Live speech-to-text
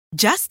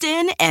Just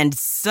in and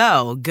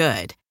so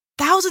good.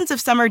 Thousands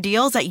of summer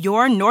deals at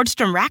your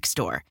Nordstrom Rack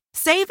store.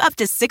 Save up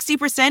to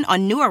 60%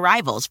 on new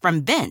arrivals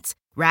from Vince,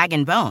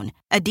 Rag & Bone,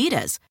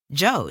 Adidas,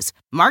 Joe's,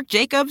 Marc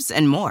Jacobs,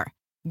 and more.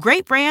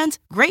 Great brands,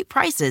 great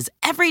prices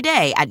every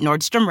day at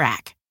Nordstrom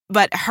Rack.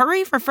 But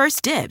hurry for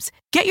first dibs.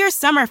 Get your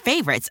summer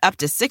favorites up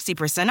to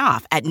 60%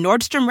 off at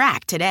Nordstrom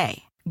Rack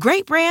today.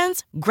 Great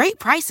brands, great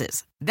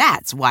prices.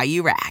 That's why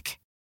you rack.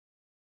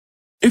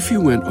 If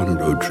you went on a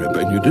road trip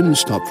and you didn't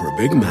stop for a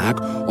Big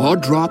Mac or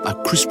drop a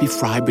crispy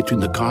fry between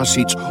the car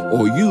seats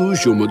or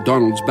use your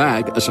McDonald's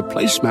bag as a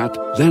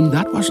placemat, then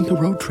that wasn't a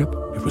road trip.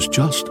 It was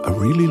just a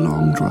really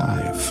long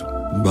drive.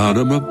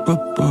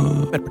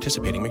 Ba-da-ba-ba-ba. At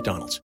participating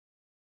McDonald's.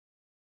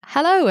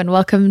 Hello and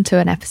welcome to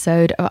an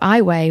episode of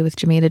I Weigh with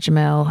Jameela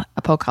Jamil,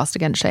 a podcast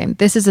against shame.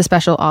 This is a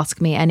special Ask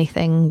Me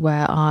Anything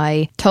where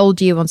I told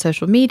you on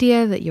social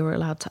media that you were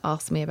allowed to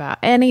ask me about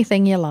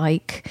anything you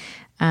like.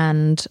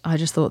 And I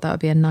just thought that would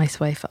be a nice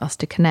way for us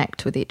to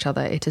connect with each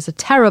other. It is a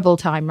terrible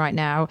time right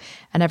now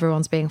and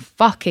everyone's being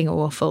fucking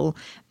awful.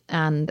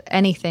 And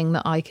anything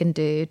that I can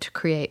do to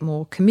create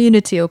more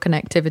community or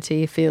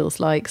connectivity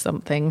feels like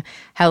something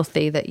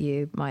healthy that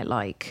you might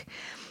like.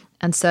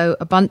 And so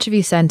a bunch of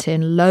you sent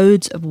in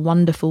loads of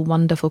wonderful,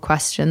 wonderful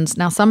questions.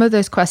 Now, some of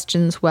those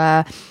questions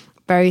were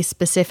very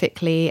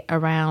specifically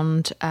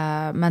around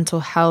mental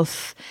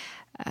health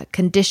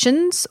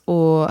conditions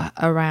or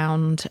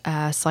around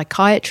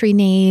psychiatry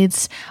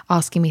needs,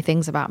 asking me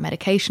things about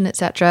medication,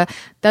 etc.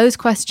 Those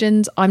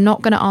questions I'm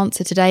not going to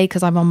answer today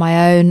because I'm on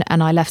my own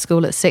and I left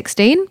school at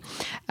 16,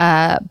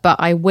 but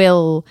I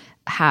will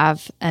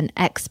have an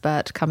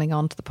expert coming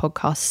onto the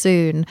podcast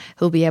soon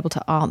who'll be able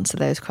to answer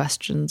those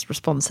questions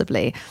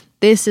responsibly.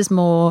 This is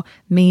more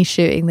me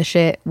shooting the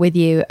shit with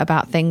you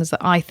about things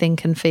that I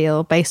think and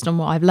feel based on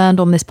what I've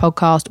learned on this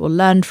podcast or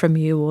learned from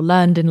you or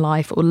learned in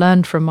life or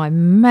learned from my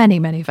many,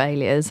 many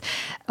failures.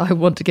 I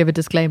want to give a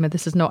disclaimer.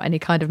 This is not any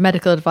kind of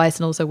medical advice,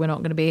 and also we're not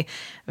going to be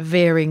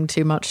veering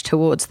too much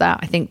towards that.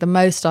 I think the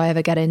most I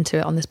ever get into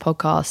it on this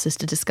podcast is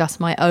to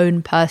discuss my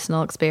own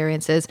personal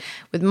experiences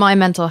with my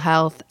mental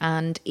health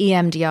and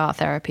EMDR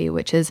therapy,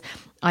 which is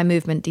eye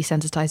movement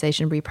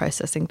desensitization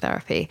reprocessing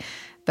therapy.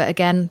 But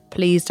again,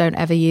 please don't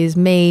ever use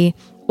me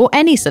or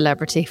any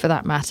celebrity for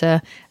that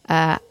matter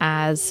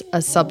as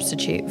a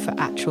substitute for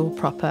actual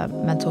proper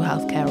mental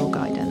health care or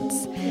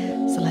guidance.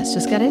 So let's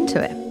just get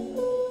into it.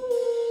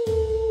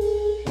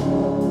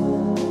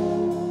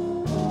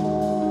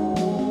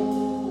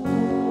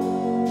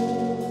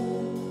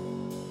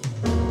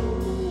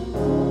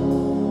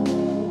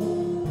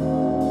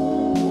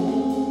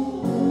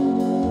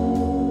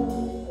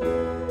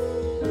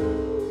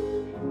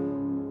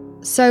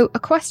 So a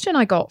question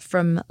I got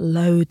from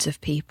loads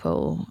of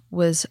people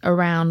was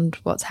around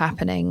what's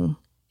happening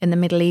in the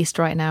Middle East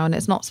right now. And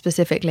it's not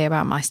specifically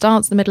about my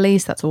stance in the Middle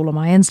East. That's all on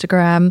my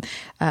Instagram.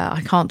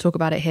 I can't talk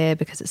about it here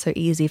because it's so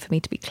easy for me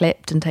to be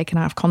clipped and taken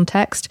out of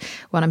context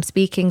when I'm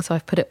speaking. So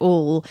I've put it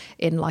all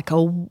in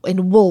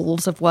in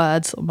walls of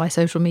words on my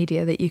social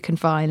media that you can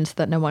find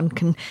that no one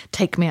can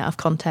take me out of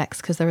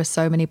context because there are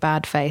so many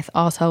bad faith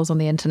arseholes on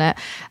the internet.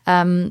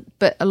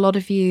 But a lot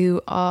of you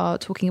are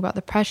talking about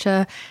the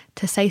pressure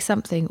to say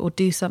something or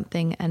do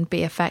something and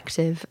be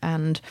effective,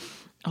 and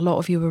a lot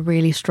of you are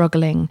really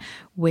struggling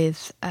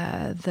with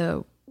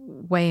the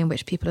way in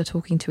which people are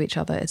talking to each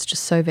other. It's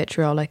just so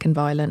vitriolic and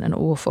violent and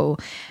awful.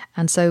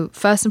 And so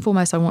first and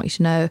foremost, I want you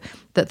to know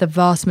that the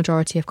vast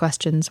majority of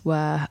questions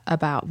were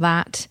about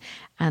that.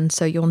 And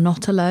so you're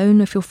not alone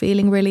if you're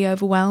feeling really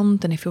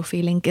overwhelmed and if you're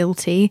feeling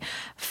guilty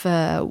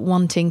for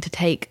wanting to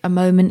take a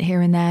moment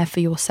here and there for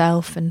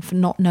yourself and for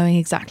not knowing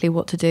exactly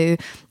what to do.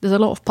 There's a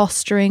lot of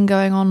posturing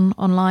going on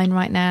online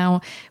right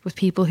now with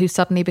people who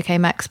suddenly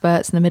became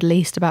experts in the Middle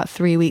East about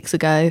 3 weeks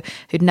ago,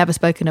 who'd never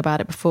spoken about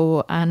it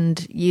before,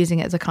 and using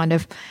it as a kind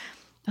of,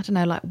 I don't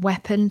know, like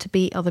weapon to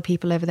beat other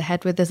people over the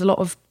head with. There's a lot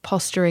of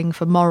posturing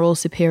for moral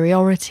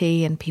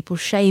superiority and people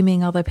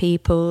shaming other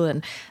people,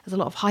 and there's a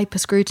lot of hyper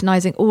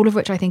scrutinizing, all of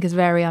which I think is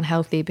very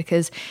unhealthy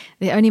because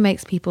it only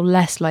makes people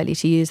less likely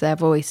to use their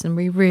voice, and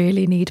we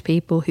really need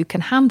people who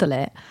can handle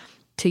it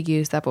to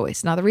use their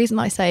voice. Now, the reason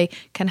I say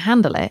can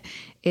handle it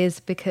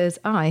is because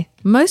I,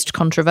 most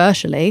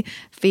controversially,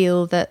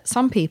 feel that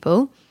some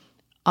people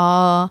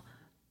are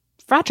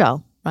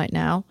fragile right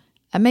now,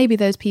 and maybe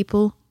those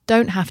people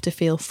don't have to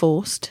feel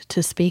forced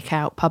to speak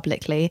out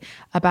publicly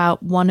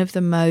about one of the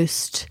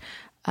most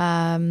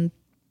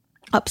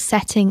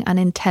upsetting and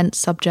intense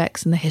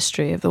subjects in the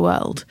history of the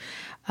world.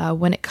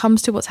 When it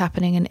comes to what's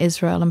happening in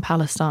Israel and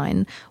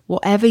Palestine,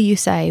 whatever you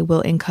say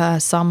will incur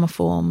some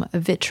form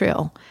of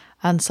vitriol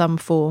and some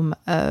form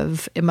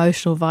of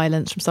emotional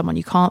violence from someone.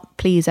 You can't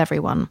please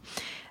everyone.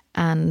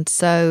 And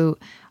so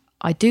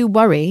I do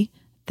worry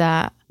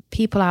that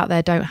people out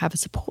there don't have a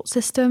support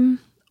system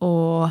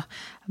or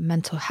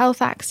mental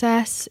health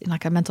access,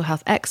 like a mental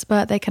health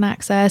expert they can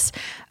access,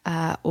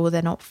 or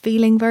they're not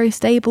feeling very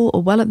stable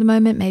or well at the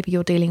moment. Maybe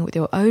you're dealing with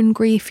your own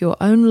grief, your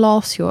own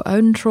loss, your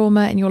own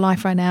trauma in your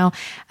life right now.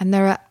 And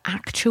there are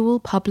actual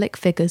public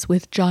figures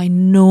with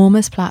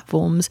ginormous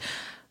platforms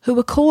who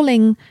are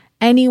calling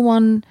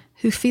anyone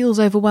who feels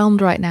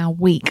overwhelmed right now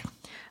weak.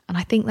 And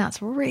I think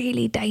that's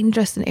really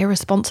dangerous and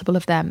irresponsible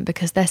of them,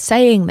 because they're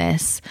saying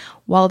this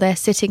while they're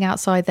sitting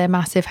outside their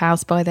massive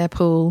house by their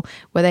pool,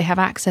 where they have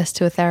access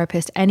to a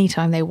therapist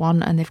anytime they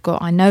want. And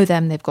I know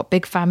them, they've got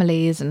big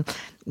families and,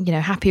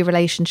 happy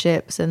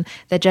relationships, and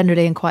they're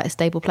generally in quite a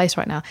stable place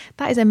right now.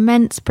 That is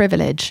immense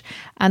privilege.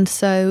 And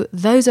so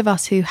those of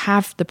us who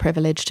have the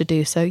privilege to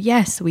do so,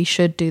 yes, we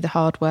should do the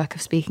hard work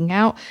of speaking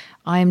out.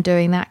 I am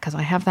doing that because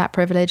I have that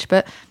privilege,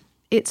 but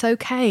it's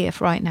okay if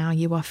right now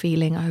you are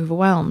feeling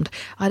overwhelmed.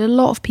 I had a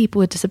lot of people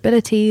with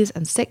disabilities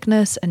and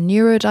sickness and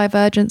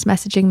neurodivergence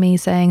messaging me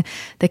saying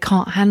they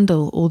can't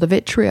handle all the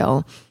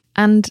vitriol,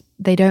 and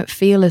they don't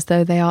feel as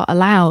though they are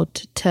allowed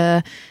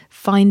to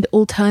find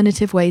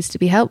alternative ways to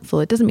be helpful.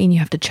 It doesn't mean you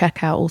have to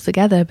check out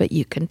altogether, but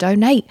you can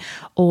donate,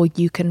 or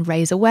you can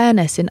raise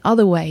awareness in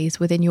other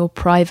ways within your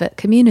private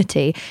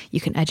community.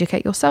 You can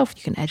educate yourself,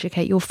 you can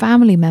educate your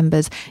family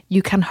members,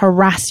 you can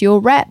harass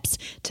your reps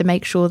to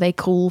make sure they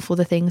call for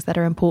the things that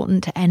are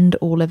important to end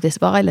all of this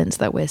violence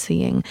that we're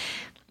seeing.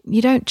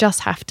 You don't just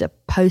have to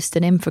post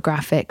an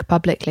infographic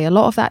publicly. A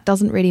lot of that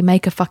doesn't really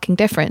make a fucking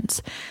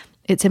difference.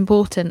 It's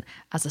important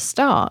as a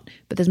start,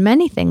 but there's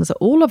many things that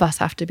all of us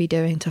have to be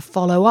doing to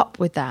follow up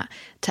with that,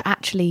 to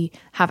actually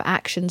have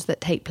actions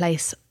that take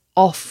place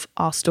off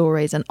our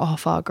stories and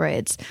off our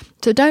grids.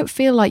 So don't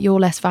feel like you're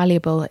less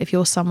valuable if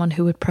you're someone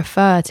who would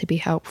prefer to be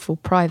helpful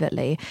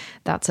privately.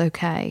 That's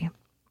okay.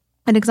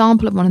 An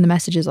example of one of the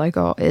messages I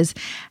got is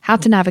how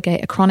to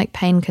navigate a chronic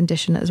pain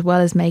condition as well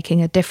as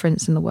making a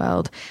difference in the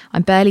world.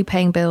 I'm barely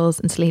paying bills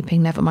and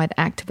sleeping, never mind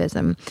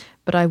activism,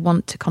 but I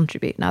want to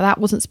contribute. Now, that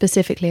wasn't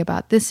specifically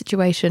about this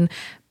situation,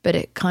 but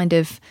it kind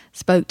of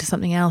spoke to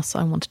something else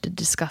I wanted to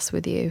discuss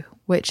with you,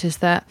 which is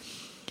that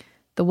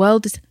the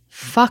world is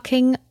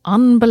fucking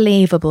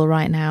unbelievable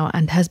right now,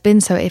 and has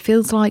been so. It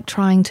feels like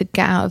trying to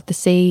get out of the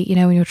sea,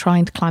 when you're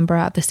trying to clamber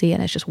out of the sea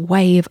and it's just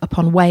wave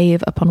upon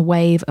wave upon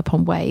wave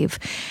upon wave.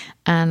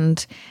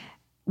 And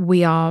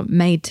we are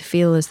made to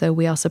feel as though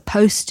we are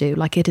supposed to,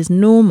 like it is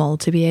normal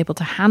to be able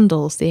to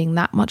handle seeing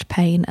that much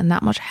pain and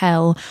that much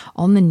hell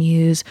on the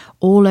news,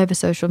 all over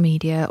social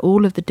media,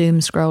 all of the doom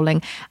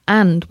scrolling,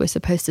 and we're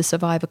supposed to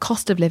survive a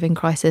cost of living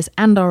crisis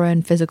and our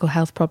own physical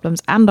health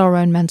problems and our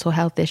own mental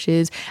health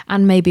issues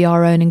and maybe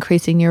our own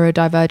increasing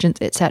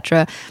neurodivergence,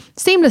 etc.,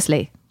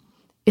 seamlessly,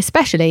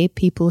 especially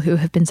people who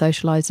have been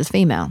socialized as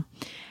female.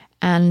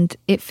 And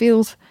it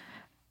feels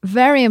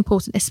very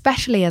important,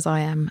 especially as I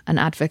am an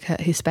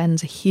advocate who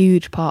spends a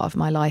huge part of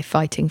my life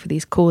fighting for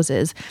these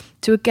causes,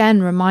 to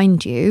again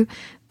remind you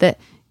that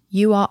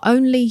you are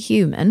only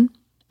human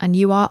and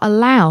you are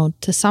allowed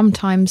to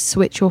sometimes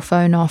switch your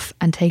phone off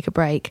and take a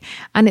break.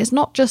 And it's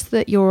not just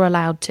that you're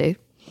allowed to,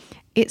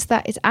 it's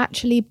that it's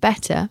actually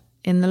better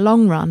in the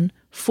long run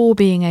for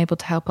being able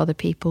to help other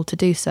people to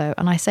do so.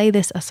 And I say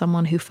this as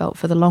someone who felt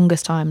for the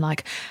longest time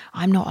like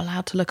I'm not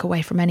allowed to look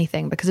away from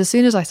anything, because as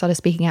soon as I started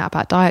speaking out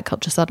about diet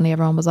culture, suddenly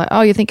everyone was like,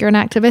 oh, you think you're an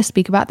activist?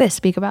 Speak about this,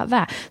 speak about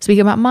that, speak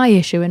about my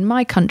issue in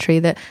my country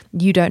that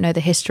you don't know the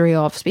history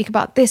of, speak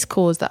about this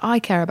cause that I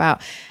care about.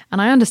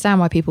 And I understand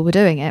why people were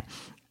doing it.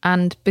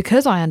 And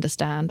because I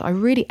understand, I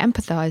really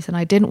empathize, and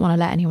I didn't want to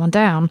let anyone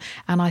down.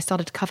 And I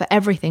started to cover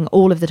everything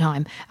all of the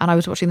time. And I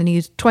was watching the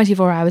news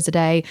 24 hours a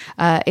day,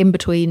 in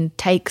between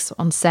takes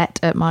on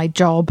set at my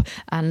job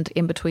and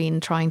in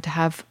between trying to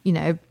have,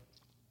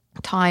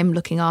 time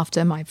looking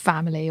after my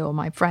family or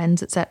my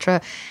friends,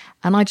 etc.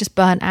 And I just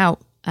burnt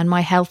out, and my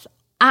health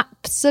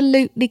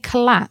absolutely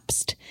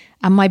collapsed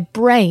and my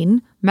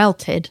brain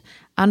melted.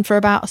 And for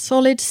about a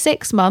solid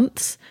 6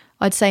 months,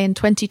 I'd say in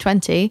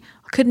 2020,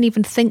 couldn't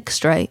even think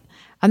straight.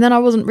 And then I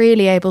wasn't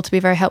really able to be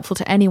very helpful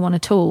to anyone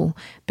at all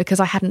because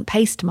I hadn't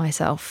paced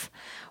myself.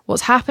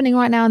 What's happening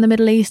right now in the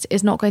Middle East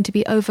is not going to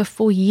be over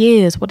for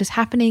years. What is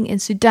happening in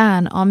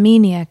Sudan,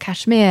 Armenia,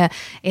 Kashmir,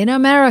 in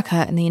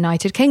America, in the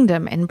United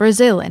Kingdom, in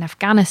Brazil, in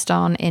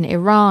Afghanistan, in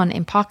Iran,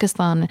 in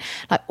Pakistan,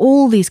 like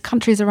all these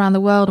countries around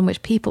the world in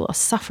which people are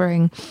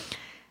suffering.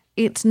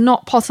 It's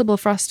not possible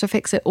for us to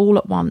fix it all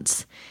at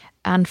once.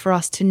 And for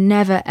us to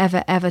never,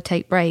 ever, ever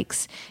take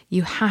breaks.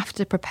 You have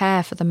to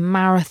prepare for the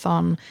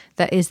marathon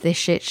that is this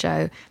shit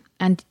show.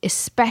 And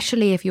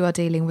especially if you are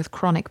dealing with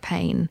chronic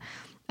pain,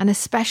 and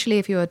especially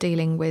if you are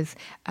dealing with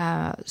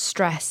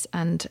stress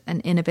and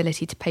an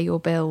inability to pay your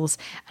bills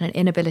and an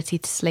inability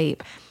to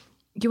sleep.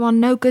 You are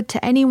no good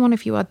to anyone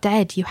if you are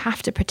dead. You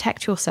have to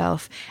protect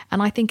yourself.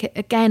 And I think it,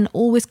 again,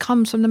 always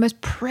comes from the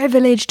most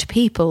privileged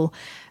people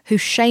who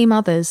shame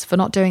others for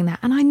not doing that.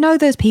 And I know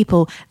those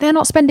people, they're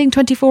not spending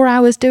 24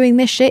 hours doing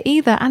this shit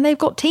either. And they've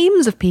got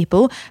teams of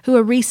people who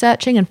are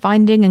researching and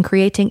finding and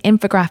creating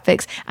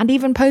infographics and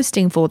even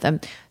posting for them.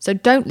 So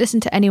don't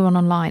listen to anyone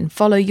online.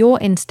 Follow your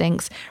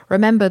instincts.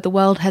 Remember, the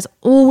world has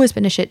always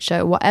been a shit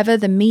show. Whatever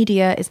the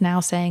media is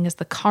now saying is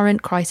the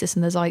current crisis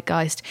in the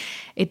zeitgeist,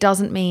 it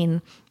doesn't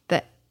mean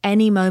that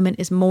any moment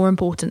is more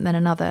important than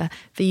another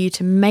for you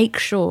to make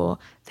sure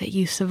that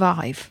you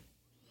survive.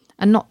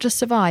 And not just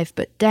survive,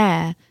 but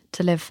dare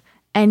to live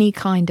any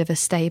kind of a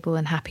stable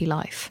and happy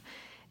life.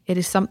 It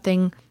is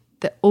something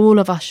that all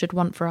of us should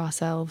want for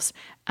ourselves.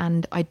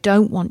 And I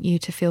don't want you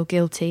to feel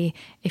guilty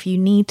if you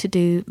need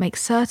to make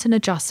certain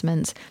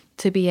adjustments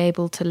to be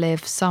able to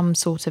live some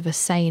sort of a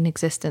sane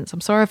existence.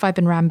 I'm sorry if I've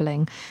been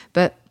rambling,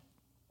 but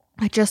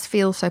I just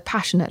feel so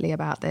passionately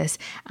about this,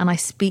 and I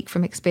speak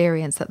from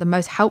experience that the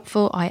most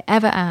helpful I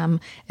ever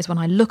am is when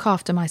I look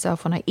after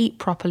myself, when I eat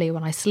properly,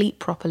 when I sleep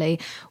properly,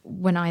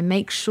 when I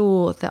make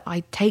sure that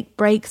I take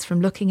breaks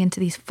from looking into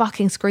these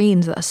fucking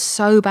screens that are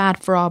so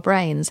bad for our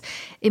brains.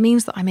 It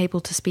means that I'm able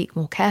to speak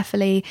more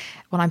carefully.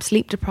 When I'm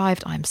sleep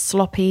deprived, I'm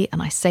sloppy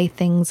and I say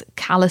things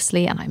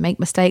callously and I make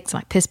mistakes and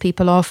I piss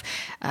people off.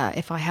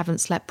 If I haven't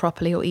slept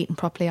properly or eaten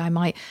properly, I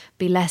might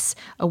be less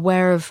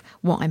aware of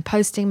what I'm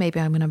posting. Maybe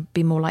I'm going to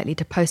be more likely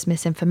to post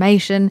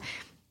misinformation.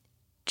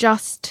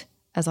 Just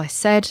as I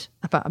said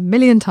about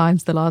 1,000,000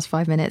 times the last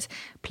 5 minutes,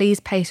 please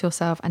pace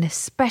yourself, and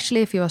especially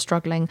if you are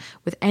struggling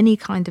with any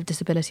kind of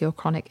disability or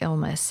chronic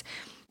illness,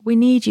 we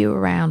need you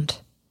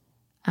around,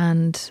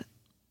 and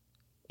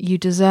you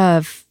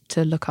deserve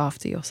to look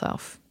after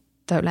yourself.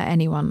 Don't let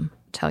anyone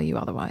tell you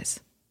otherwise.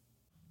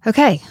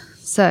 Okay,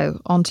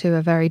 so on to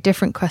a very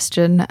different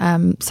question.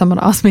 Someone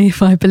asked me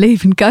if I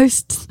believe in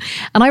ghosts,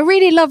 and I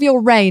really love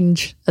your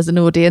range as an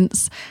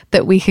audience,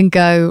 that we can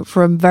go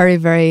from very,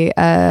 very,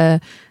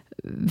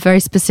 very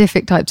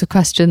specific types of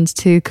questions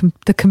to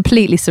the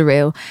completely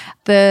surreal.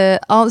 The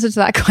answer to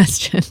that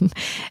question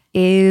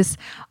is,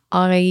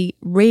 I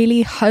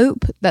really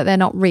hope that they're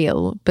not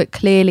real, but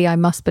clearly I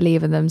must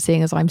believe in them,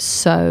 seeing as I'm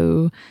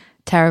so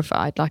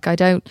terrified. Like, I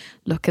don't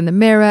look in the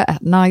mirror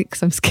at night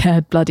because I'm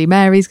scared Bloody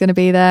Mary's going to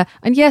be there.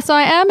 And yes,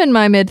 I am in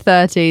my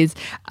mid-30s.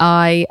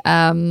 I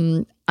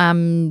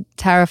am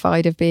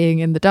terrified of being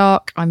in the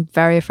dark. I'm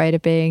very afraid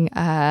of being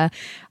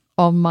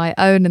on my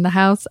own in the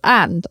house.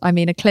 And I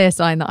mean, a clear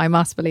sign that I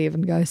must believe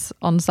in ghosts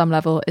on some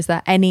level is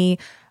that any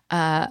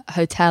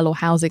hotel or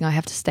housing I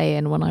have to stay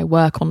in when I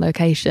work on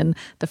location,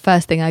 the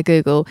first thing I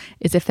Google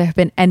is if there have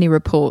been any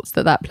reports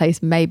that that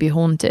place may be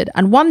haunted.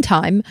 And one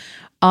time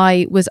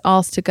I was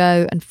asked to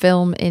go and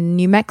film in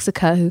New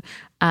Mexico,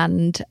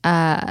 and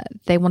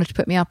they wanted to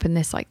put me up in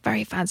this like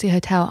very fancy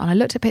hotel, and I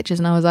looked at pictures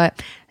and I was like,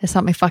 there's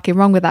something fucking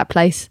wrong with that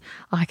place.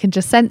 I can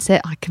just sense it.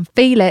 I can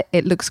feel it.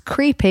 It looks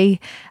creepy,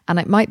 and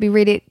it might be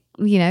really,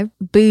 you know,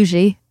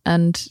 bougie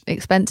and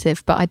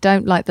expensive, but I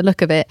don't like the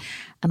look of it.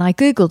 And I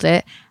Googled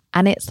it,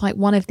 and it's like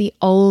one of the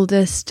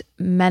oldest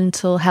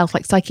mental health,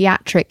 like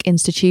psychiatric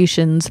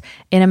institutions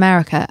in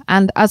America.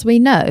 And as we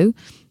know,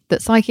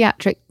 that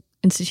psychiatric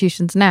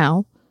institutions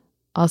now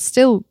are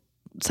still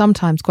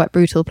sometimes quite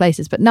brutal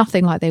places, but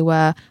nothing like they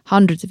were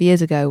hundreds of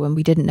years ago when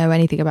we didn't know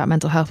anything about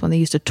mental health, when they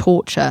used to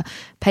torture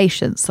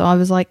patients. So I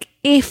was like,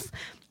 if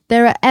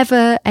there are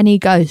ever any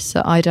ghosts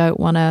that I don't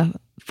want to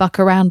fuck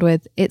around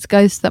with, it's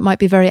ghosts that might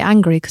be very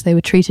angry because they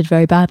were treated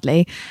very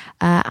badly.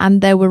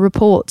 And there were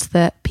reports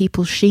that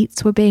people's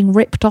sheets were being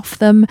ripped off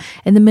them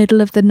in the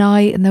middle of the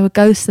night, and there were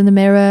ghosts in the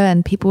mirror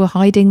and people were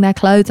hiding their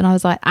clothes. And I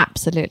was like,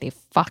 absolutely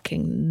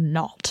fucking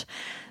not.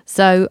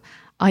 So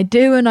I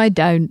do and I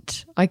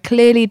don't. I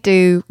clearly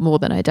do more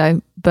than I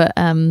don't, but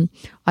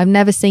I've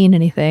never seen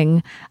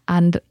anything,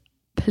 and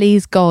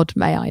please God,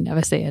 may I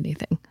never see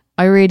anything.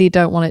 I really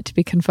don't want it to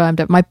be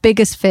confirmed. My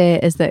biggest fear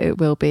is that it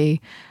will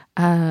be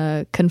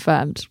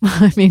confirmed.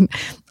 I mean,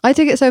 I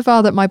took it so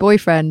far that my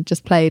boyfriend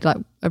just played like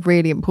a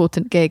really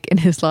important gig in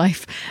his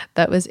life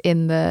that was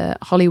in the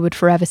Hollywood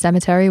Forever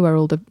Cemetery where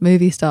all the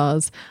movie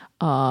stars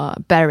are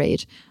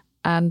buried,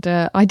 and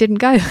I didn't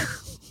go.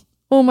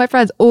 All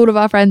of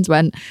our friends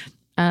went,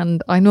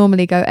 and I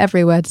normally go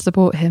everywhere to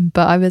support him,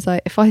 but I was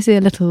like, if I see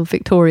a little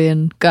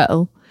Victorian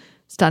girl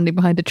standing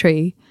behind a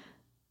tree,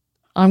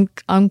 I'm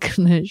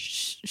gonna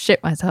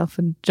shit myself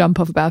and jump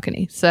off a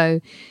balcony. So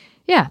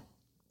yeah,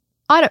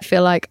 I don't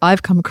feel like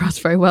I've come across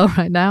very well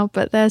right now,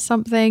 but there's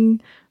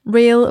something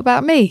real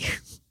about me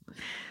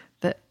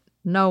that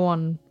no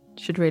one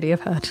should really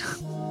have heard.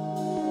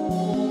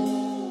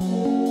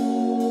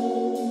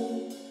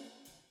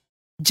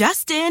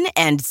 Just in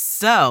and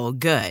so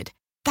good.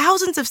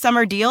 Thousands of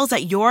summer deals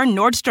at your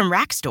Nordstrom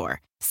Rack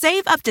store.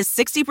 Save up to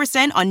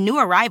 60% on new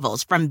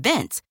arrivals from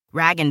Vince,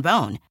 Rag &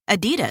 Bone,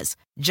 Adidas,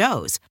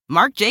 Joe's,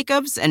 Marc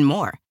Jacobs, and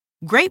more.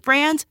 Great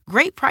brands,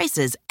 great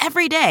prices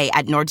every day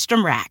at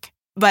Nordstrom Rack.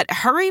 But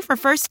hurry for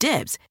first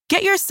dibs.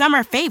 Get your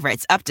summer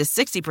favorites up to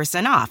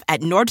 60% off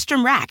at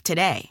Nordstrom Rack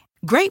today.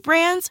 Great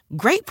brands,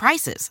 great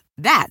prices.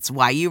 That's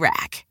why you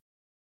rack.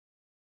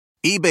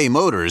 eBay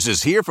Motors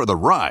is here for the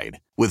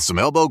ride. With some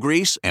elbow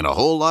grease and a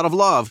whole lot of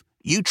love,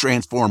 you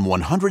transform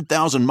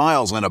 100,000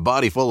 miles and a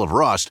body full of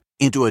rust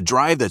into a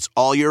drive that's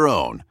all your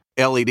own.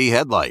 LED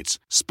headlights,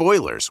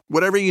 spoilers,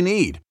 whatever you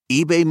need,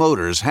 eBay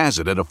Motors has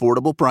it at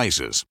affordable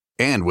prices.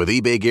 And with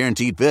eBay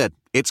Guaranteed Fit,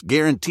 it's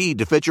guaranteed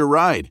to fit your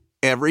ride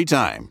every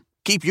time.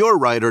 Keep your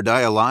ride or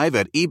die alive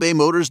at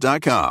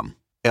ebaymotors.com.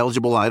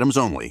 Eligible items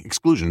only.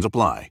 Exclusions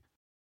apply.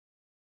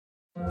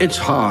 It's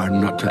hard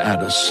not to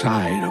add a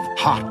side of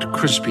hot,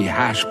 crispy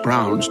hash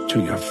browns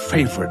to your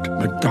favorite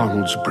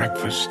McDonald's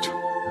breakfast.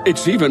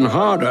 It's even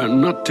harder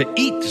not to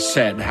eat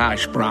said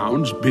hash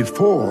browns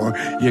before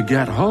you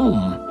get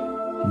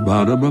home.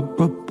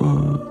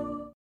 Ba-da-ba-ba-ba.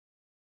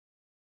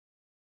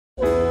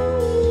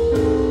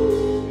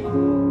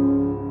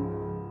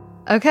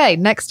 Okay,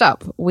 next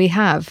up, we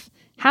have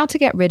how to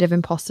get rid of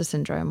imposter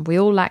syndrome. We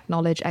all lack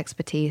knowledge,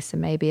 expertise,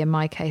 and maybe in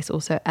my case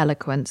also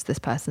eloquence, this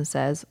person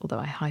says, although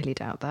I highly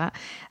doubt that.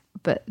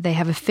 But they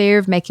have a fear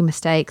of making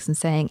mistakes and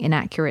saying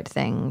inaccurate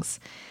things.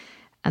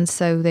 And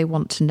so they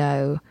want to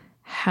know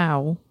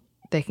how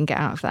they can get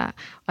out of that.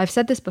 I've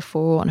said this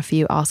before on a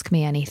few Ask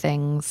Me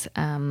Anythings,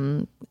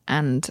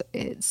 and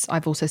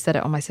I've also said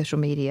it on my social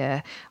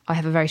media. I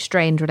have a very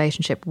strained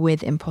relationship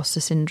with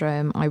imposter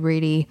syndrome. I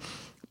really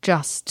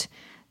just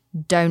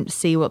don't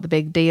see what the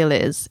big deal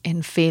is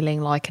in feeling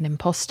like an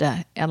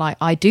imposter. And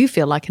I do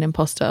feel like an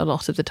imposter a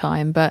lot of the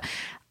time, but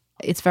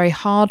it's very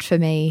hard for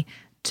me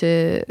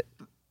to,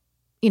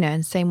 in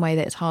the same way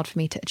that it's hard for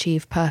me to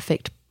achieve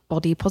perfect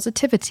body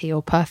positivity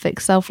or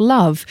perfect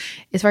self-love,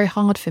 it's very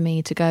hard for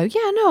me to go,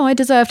 yeah, no, I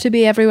deserve to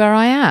be everywhere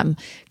I am.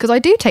 Because I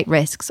do take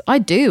risks. I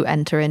do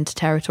enter into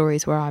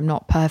territories where I'm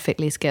not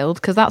perfectly skilled,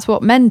 because that's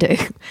what men do.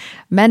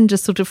 Men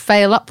just sort of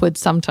fail upwards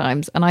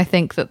sometimes. And I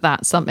think that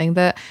that's something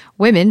that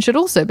women should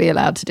also be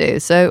allowed to do.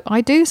 So I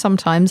do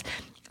sometimes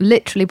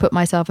literally put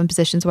myself in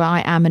positions where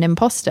I am an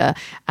imposter,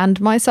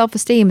 and my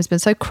self-esteem has been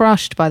so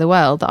crushed by the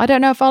world that I don't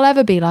know if I'll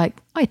ever be like,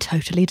 I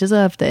totally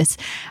deserve this.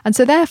 And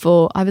so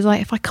therefore I was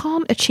like, if I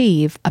can't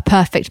achieve a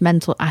perfect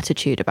mental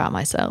attitude about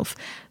myself,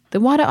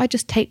 then why don't I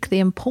just take the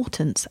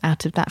importance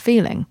out of that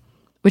feeling?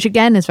 Which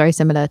again is very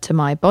similar to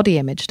my body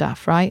image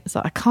stuff, right? It's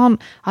like I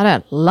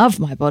don't love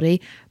my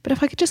body, but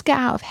if I could just get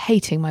out of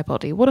hating my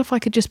body, what if I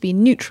could just be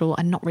neutral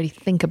and not really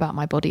think about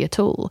my body at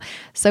all?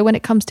 So when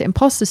it comes to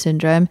imposter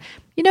syndrome,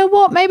 you know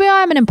what? Maybe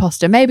I am an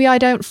imposter. Maybe I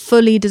don't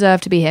fully deserve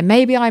to be here.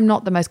 Maybe I'm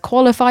not the most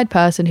qualified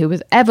person who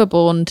was ever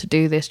born to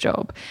do this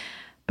job.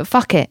 But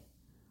fuck it.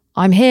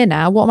 I'm here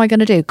now. What am I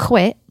going to do?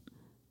 Quit?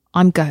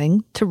 I'm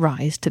going to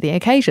rise to the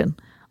occasion.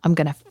 I'm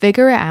going to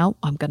figure it out.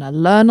 I'm going to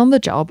learn on the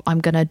job.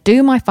 I'm going to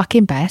do my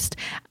fucking best.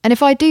 And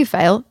if I do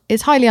fail,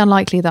 it's highly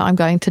unlikely that I'm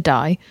going to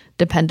die,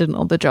 dependent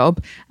on the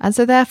job. And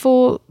so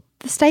therefore,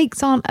 the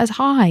stakes aren't as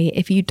high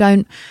if you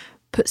don't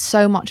put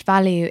so much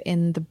value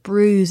in the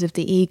bruise of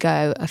the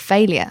ego of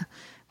failure.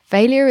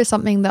 Failure is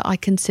something that I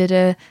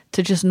consider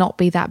to just not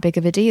be that big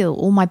of a deal.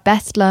 All my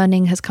best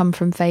learning has come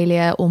from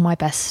failure. All my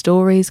best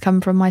stories come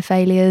from my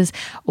failures.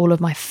 All of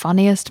my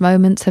funniest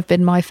moments have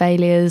been my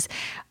failures.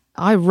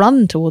 I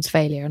run towards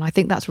failure, and I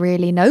think that's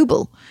really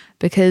noble,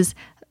 because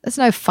there's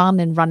no fun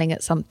in running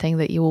at something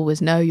that you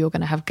always know you're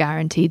going to have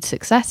guaranteed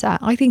success at.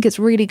 I think it's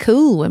really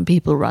cool when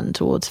people run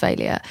towards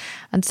failure.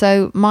 And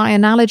so my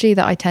analogy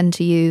that I tend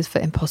to use for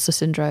imposter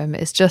syndrome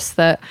is just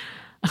that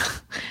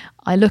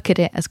I look at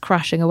it as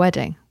crashing a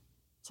wedding.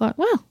 It's like,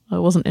 well, I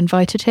wasn't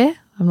invited here.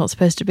 I'm not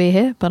supposed to be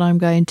here, but I'm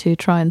going to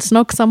try and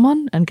snog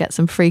someone and get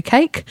some free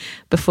cake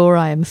before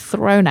I am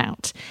thrown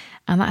out.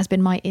 And that has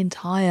been my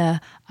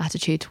entire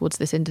attitude towards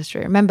this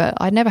industry. Remember,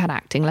 I'd never had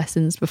acting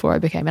lessons before I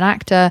became an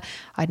actor.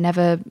 I'd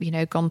never,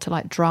 gone to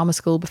like drama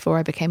school before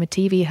I became a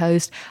TV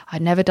host.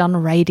 I'd never done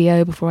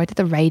radio before I did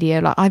the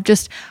radio.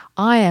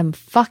 I am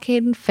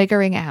fucking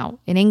figuring out.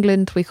 In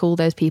England, we call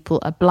those people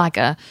a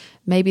blagger.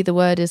 Maybe the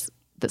word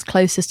that's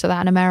closest to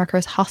that in America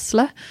is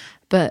hustler,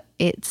 but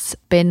it's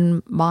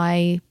been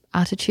my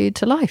attitude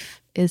to life.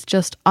 Is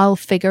just, I'll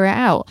figure it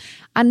out.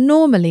 And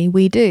normally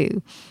we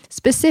do.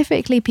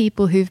 Specifically,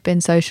 people who've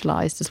been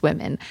socialized as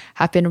women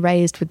have been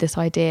raised with this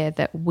idea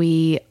that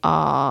we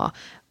have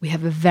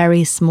a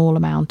very small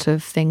amount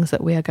of things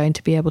that we are going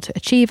to be able to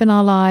achieve in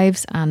our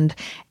lives, and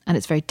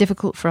it's very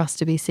difficult for us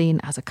to be seen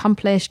as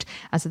accomplished,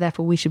 and so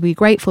therefore we should be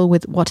grateful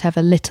with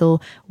whatever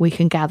little we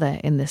can gather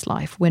in this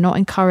life. We're not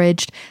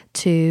encouraged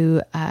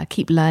to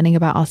keep learning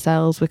about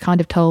ourselves. We're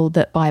kind of told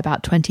that by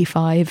about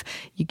 25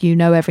 you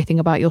know everything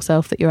about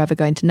yourself that you're ever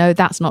going to know.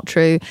 That's not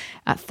true.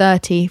 At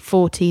 30,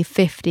 40,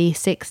 50,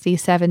 60,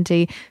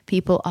 70,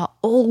 people are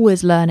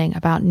always learning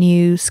about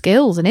new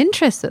skills and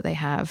interests that they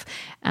have.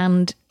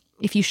 And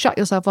if you shut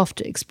yourself off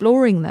to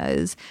exploring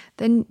those,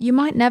 then you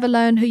might never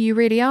learn who you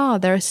really are.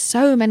 There are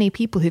so many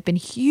people who've been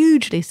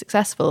hugely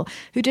successful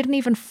who didn't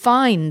even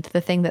find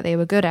the thing that they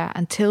were good at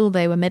until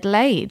they were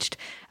middle-aged.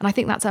 And I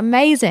think that's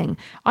amazing.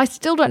 I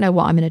still don't know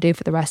what I'm going to do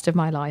for the rest of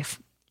my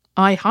life.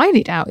 I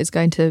highly doubt it's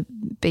going to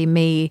be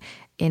me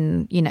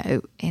in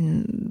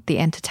the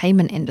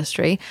entertainment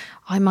industry.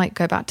 I might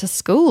go back to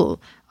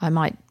school. I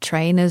might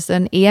train as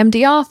an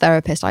EMDR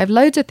therapist. I have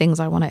loads of things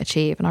I want to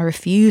achieve, and I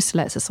refuse to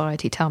let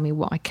society tell me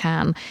what I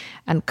can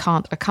and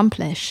can't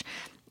accomplish.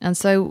 And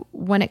so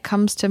when it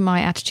comes to my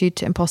attitude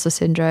to imposter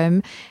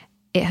syndrome,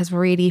 it has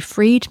really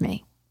freed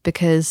me,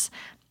 because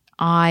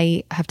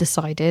I have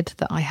decided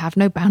that I have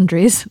no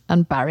boundaries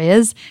and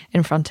barriers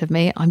in front of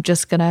me. I'm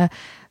just going to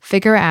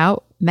figure it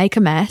out, make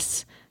a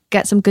mess,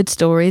 get some good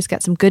stories,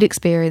 get some good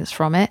experience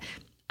from it,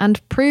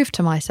 and prove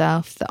to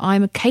myself that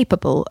I'm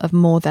capable of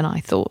more than I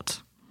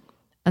thought.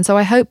 And so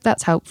I hope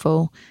that's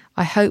helpful.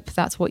 I hope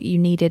that's what you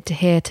needed to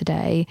hear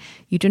today.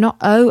 You do not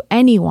owe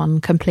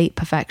anyone complete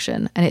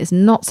perfection, and it is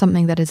not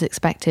something that is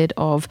expected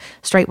of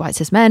straight white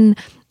cis men.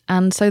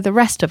 And so the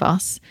rest of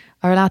us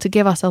are allowed to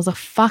give ourselves a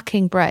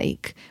fucking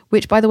break,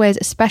 which, by the way, is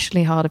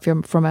especially hard if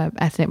you're from an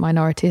ethnic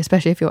minority,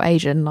 especially if you're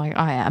Asian, like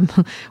I am,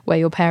 where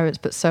your parents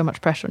put so much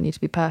pressure on you to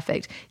be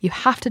perfect. You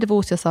have to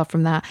divorce yourself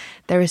from that.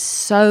 There is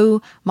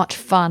so much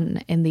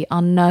fun in the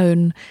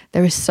unknown.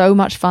 There is so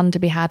much fun to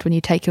be had when you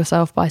take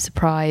yourself by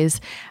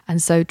surprise.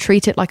 And so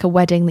treat it like a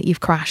wedding that you've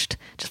crashed.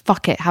 Just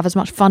fuck it. Have as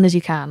much fun as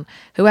you can.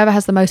 Whoever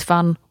has the most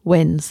fun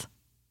wins.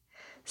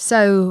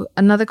 So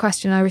another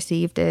question I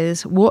received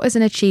is, what is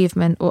an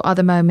achievement or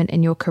other moment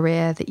in your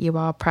career that you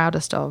are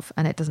proudest of?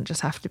 And it doesn't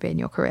just have to be in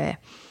your career.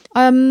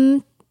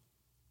 I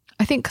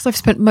think because I've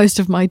spent most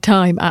of my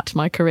time at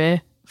my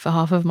career for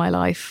half of my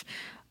life,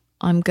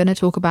 I'm going to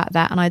talk about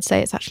that. And I'd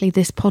say it's actually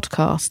this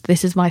podcast.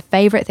 This is my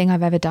favourite thing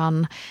I've ever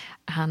done.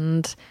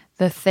 And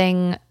the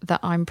thing that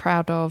I'm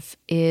proud of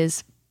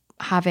is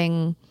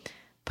having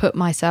put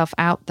myself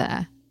out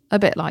there, a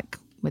bit like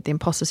with the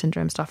imposter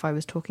syndrome stuff I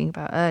was talking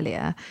about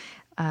earlier.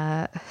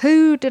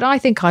 Who did I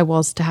think I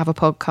was to have a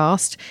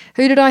podcast?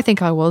 Who did I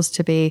think I was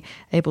to be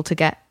able to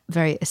get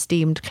very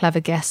esteemed, clever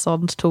guests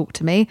on to talk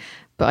to me?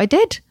 But I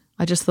did.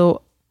 I just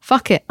thought,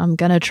 fuck it, I'm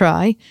going to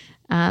try.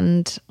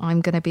 And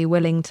I'm going to be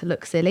willing to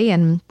look silly,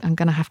 and I'm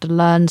going to have to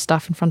learn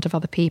stuff in front of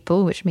other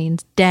people, which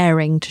means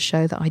daring to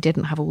show that I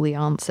didn't have all the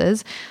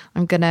answers.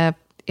 I'm going to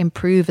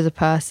improve as a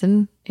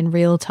person in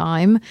real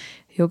time.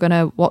 You're going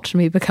to watch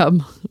me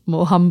become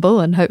more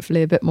humble and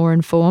hopefully a bit more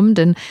informed.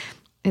 And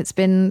it's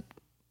been,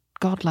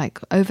 God, like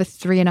over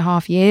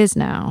 3.5 years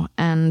now.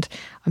 And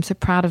I'm so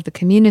proud of the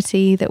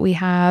community that we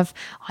have.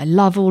 I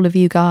love all of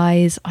you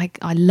guys. I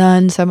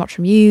learn so much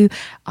from you.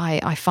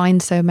 I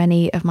find so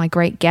many of my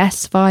great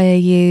guests via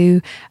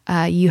you.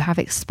 You have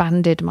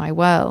expanded my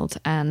world.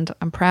 And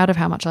I'm proud of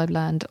how much I've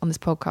learned on this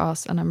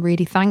podcast. And I'm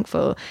really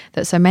thankful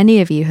that so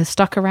many of you have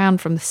stuck around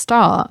from the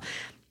start.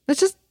 There's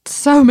just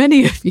so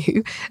many of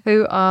you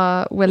who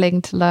are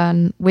willing to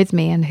learn with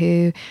me and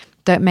who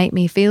don't make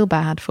me feel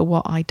bad for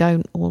what I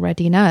don't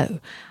already know.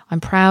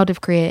 I'm proud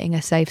of creating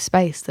a safe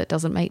space that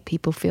doesn't make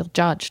people feel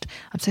judged.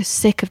 I'm so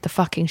sick of the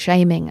fucking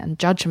shaming and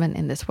judgment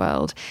in this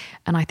world.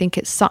 And I think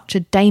it's such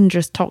a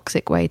dangerous,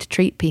 toxic way to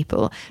treat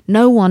people.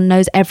 No one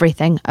knows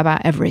everything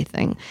about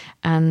everything.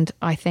 And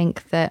I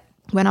think that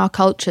when our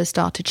culture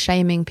started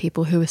shaming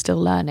people who were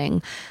still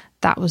learning,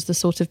 that was the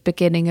sort of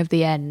beginning of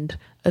the end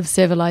of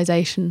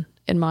civilization,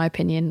 in my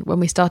opinion. When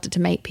we started to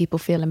make people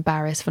feel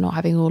embarrassed for not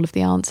having all of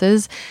the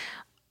answers,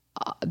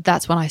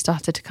 that's when I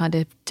started to kind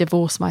of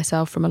divorce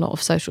myself from a lot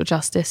of social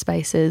justice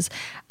spaces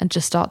and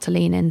just start to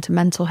lean into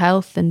mental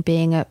health and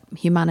being a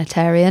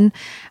humanitarian.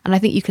 And I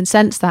think you can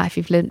sense that if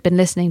you've been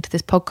listening to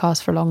this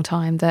podcast for a long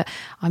time, that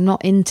I'm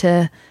not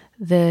into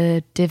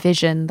the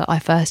division that I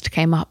first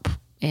came up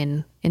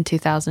in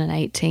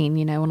 2018,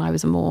 you know, when I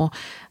was a more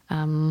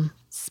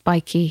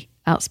spiky,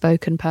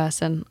 outspoken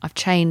person. I've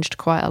changed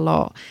quite a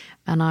lot,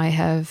 and I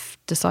have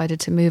decided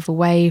to move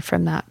away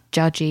from that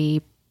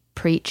judgy,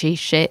 preachy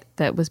shit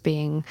that was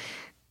being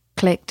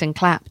clicked and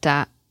clapped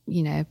at,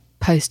 you know,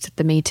 post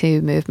the Me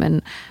Too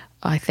movement.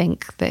 I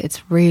think that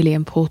it's really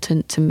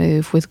important to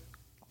move with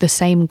the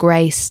same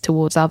grace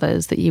towards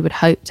others that you would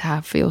hope to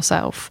have for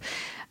yourself.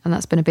 And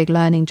that's been a big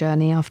learning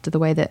journey after the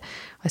way that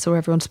I saw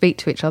everyone speak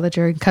to each other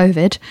during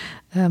COVID.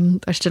 I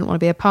just didn't want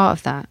to be a part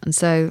of that. And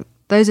so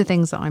those are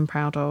things that I'm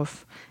proud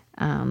of.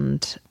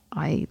 And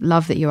I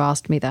love that you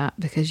asked me that,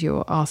 because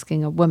you're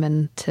asking a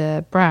woman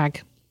to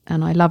brag.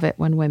 And I love it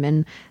when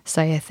women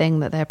say a thing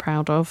that they're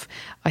proud of.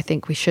 I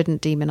think we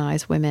shouldn't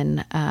demonize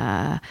women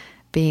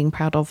being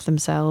proud of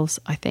themselves.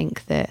 I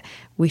think that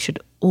we should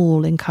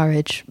all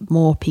encourage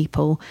more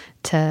people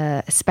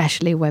to,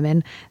 especially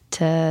women,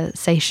 to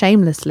say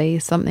shamelessly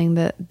something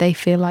that they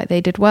feel like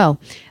they did well.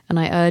 And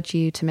I urge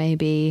you to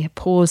maybe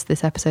pause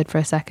this episode for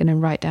a second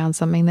and write down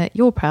something that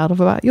you're proud of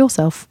about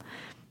yourself.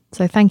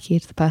 So thank you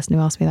to the person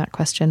who asked me that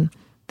question.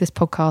 This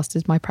podcast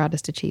is my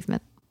proudest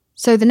achievement.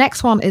 So the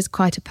next one is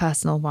quite a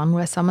personal one,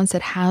 where someone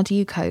said, how do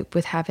you cope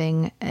with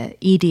having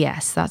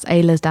EDS? That's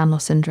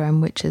Ehlers-Danlos syndrome,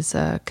 which is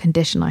a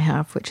condition I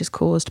have, which is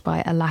caused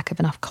by a lack of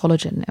enough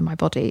collagen in my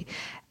body.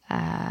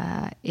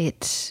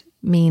 It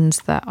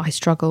means that I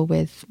struggle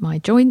with my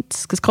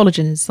joints, because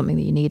collagen is something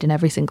that you need in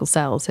every single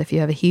cell. So if you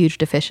have a huge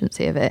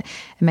deficiency of it,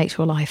 it makes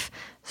your life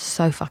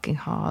so fucking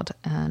hard.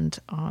 And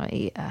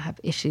I have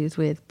issues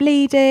with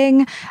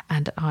bleeding,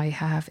 and I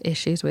have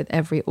issues with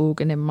every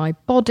organ in my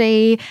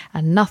body,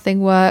 and nothing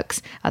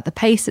works at the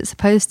pace it's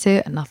supposed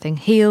to, and nothing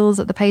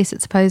heals at the pace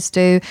it's supposed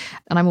to.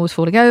 And I'm always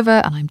falling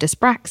over, and I'm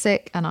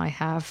dyspraxic, and I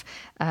have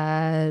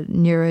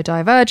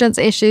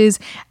neurodivergence issues.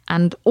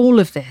 And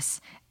all of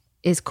this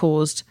is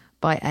caused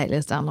by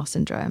Ehlers-Danlos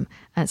syndrome,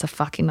 and it's a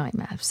fucking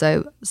nightmare.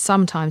 So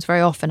sometimes,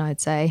 very often I'd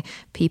say,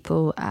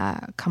 people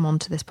come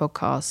onto this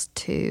podcast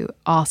to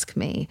ask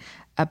me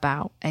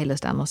about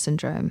Ehlers-Danlos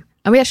syndrome.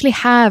 And we actually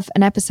have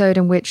an episode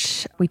in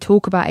which we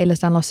talk about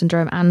Ehlers-Danlos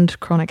syndrome and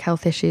chronic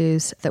health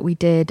issues that we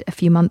did a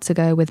few months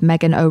ago with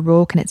Megan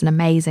O'Rourke, and it's an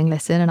amazing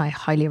listen, and I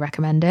highly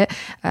recommend it.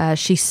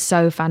 She's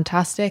so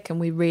fantastic, and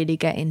we really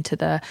get into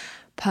the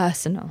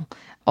personal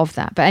of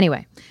that. But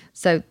anyway,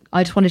 so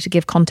I just wanted to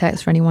give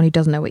context for anyone who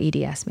doesn't know what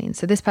EDS means.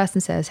 So this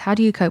person says, how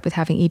do you cope with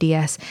having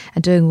EDS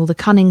and doing all the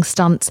cunning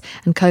stunts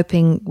and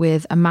coping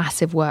with a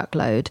massive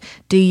workload?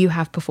 Do you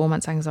have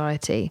performance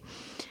anxiety?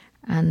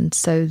 And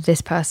so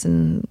this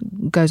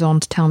person goes on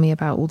to tell me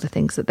about all the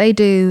things that they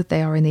do.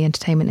 They are in the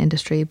entertainment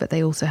industry, but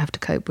they also have to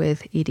cope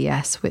with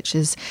EDS, which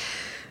is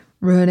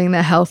ruining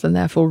their health and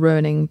therefore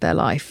ruining their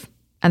life.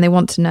 And they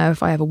want to know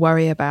if I ever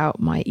worry about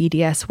my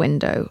EDS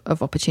window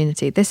of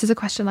opportunity. This is a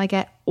question I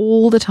get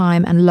all the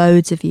time, and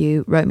loads of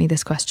you wrote me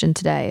this question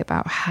today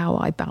about how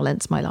I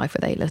balance my life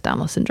with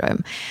Ehlers-Danlos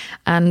syndrome.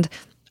 And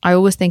I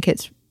always think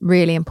it's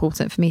really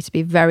important for me to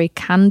be very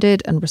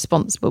candid and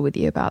responsible with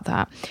you about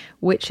that,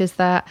 which is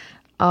that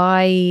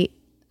I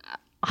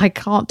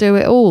can't do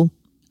it all.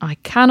 I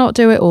cannot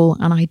do it all.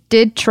 And I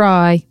did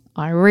try.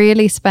 I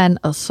really spent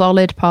a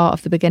solid part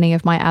of the beginning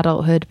of my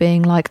adulthood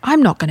being like,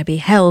 I'm not going to be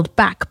held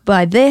back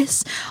by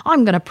this.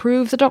 I'm going to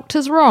prove the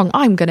doctors wrong.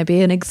 I'm going to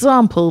be an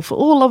example for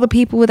all other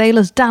people with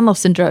Ehlers-Danlos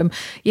syndrome.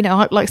 You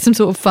know, like some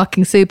sort of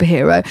fucking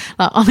superhero.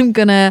 Like, I'm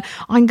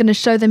going to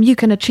show them you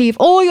can achieve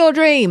all your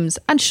dreams.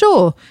 And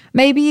sure,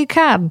 maybe you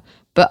can.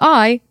 But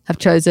I have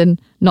chosen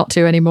not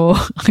to anymore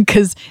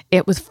because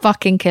it was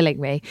fucking killing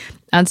me.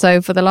 And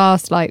so for the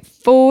last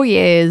 4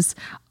 years,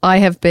 I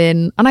have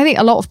been, and I think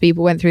a lot of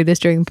people went through this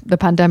during the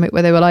pandemic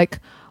where they were like,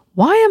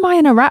 why am I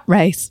in a rat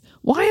race?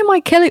 Who am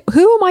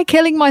I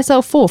killing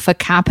myself for? For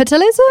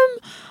capitalism?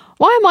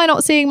 Why am I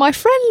not seeing my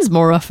friends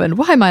more often?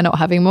 Why am I not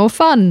having more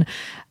fun?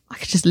 I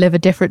could just live a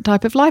different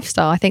type of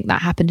lifestyle. I think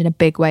that happened in a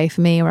big way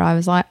for me where I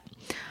was like,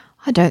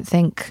 I don't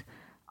think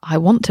I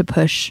want to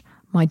push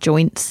my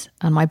joints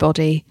and my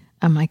body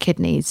and my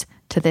kidneys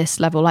to this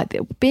level. Like,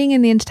 being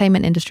in the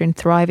entertainment industry and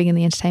thriving in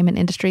the entertainment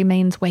industry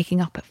means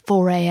waking up at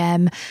 4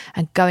 a.m.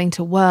 and going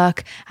to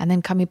work and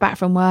then coming back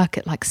from work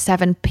at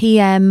 7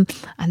 p.m.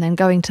 and then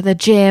going to the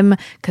gym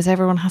because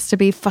everyone has to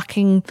be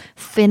fucking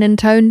thin and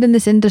toned in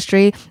this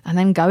industry, and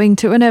then going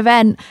to an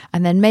event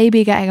and then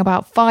maybe getting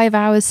about 5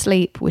 hours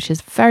sleep, which is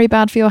very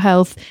bad for your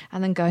health,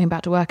 and then going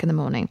back to work in the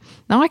morning.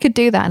 Now, I could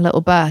do that in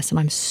little bursts, and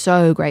I'm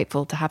so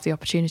grateful to have the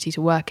opportunity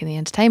to work in the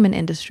entertainment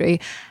industry.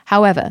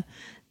 However,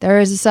 there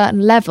is a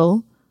certain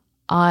level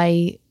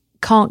I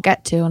can't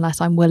get to unless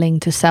I'm willing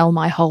to sell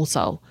my whole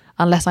soul,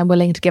 unless I'm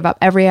willing to give up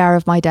every hour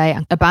of my day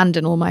and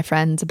abandon all my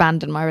friends,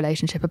 abandon my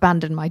relationship,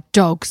 abandon my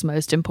dogs,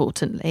 most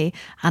importantly,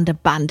 and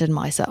abandon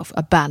myself,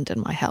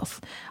 abandon my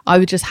health. I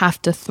would just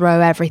have to throw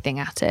everything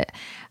at it.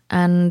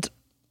 And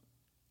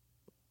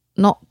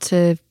not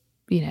to,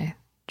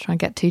 try and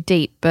get too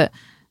deep,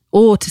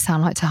 or to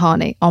sound like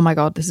Tahani. Oh my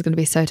God, this is going to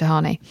be so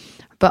Tahani.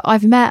 But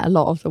I've met a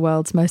lot of the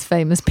world's most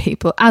famous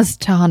people. As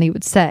Tahani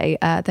would say,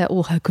 they're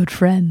all her good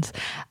friends.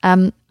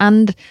 And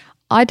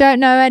I don't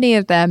know any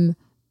of them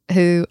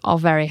who are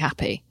very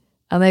happy.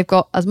 And they've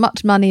got as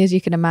much money as you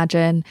can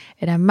imagine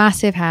in a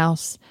massive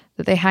house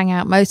that they hang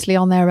out mostly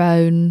on their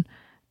own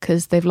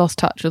because they've lost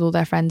touch with all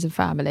their friends and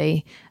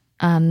family.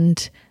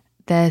 And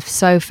they're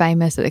so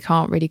famous that they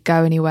can't really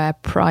go anywhere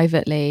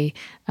privately.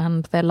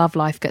 And their love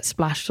life gets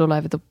splashed all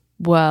over the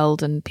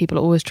world. And people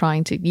are always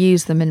trying to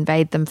use them,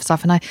 invade them for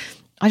stuff. And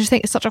I just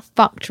think it's such a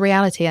fucked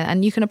reality.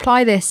 And you can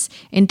apply this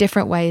in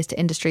different ways to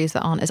industries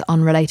that aren't as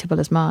unrelatable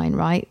as mine,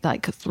 right?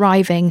 Like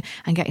thriving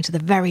and getting to the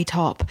very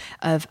top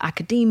of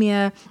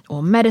academia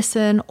or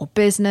medicine or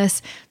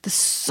business. There's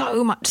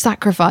so much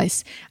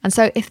sacrifice. And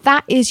so if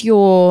that is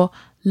your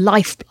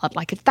lifeblood,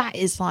 if that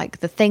is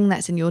the thing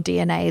that's in your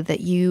DNA that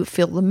you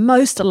feel the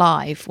most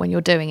alive when you're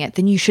doing it,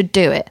 then you should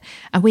do it.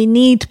 And we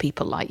need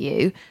people like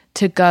you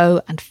to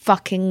go and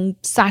fucking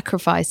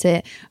sacrifice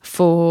it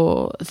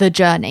for the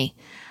journey.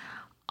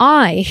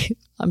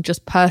 I'm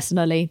just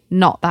personally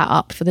not that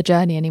up for the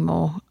journey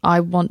anymore. I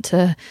want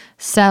to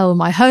sell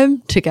my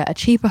home to get a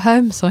cheaper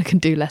home so I can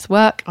do less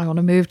work. I want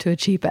to move to a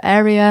cheaper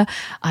area.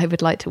 I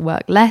would like to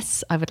work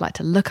less. I would like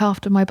to look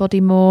after my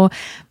body more.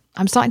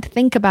 I'm starting to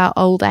think about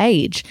old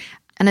age.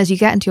 And as you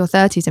get into your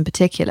 30s in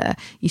particular,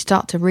 you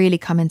start to really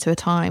come into a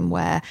time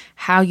where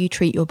how you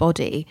treat your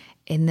body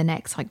in the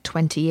next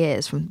 20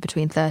 years from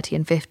between 30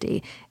 and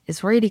 50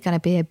 is really going to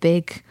be a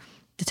big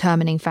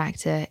determining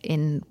factor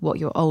in what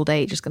your old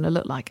age is going to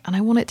look like. And I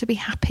want it to be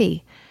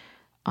happy.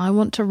 I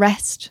want to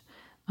rest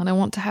and I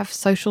want to have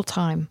social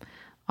time.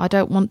 I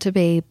don't want to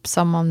be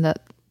someone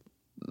that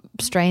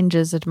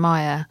strangers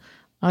admire.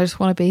 I just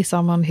want to be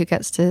someone who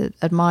gets to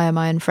admire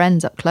my own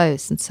friends up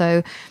close. And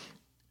so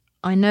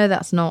I know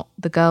that's not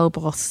the girl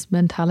boss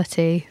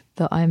mentality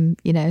that I'm,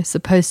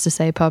 supposed to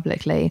say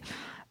publicly,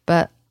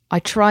 but I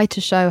try to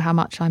show how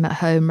much I'm at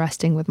home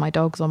resting with my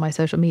dogs on my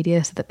social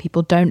media so that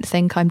people don't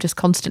think I'm just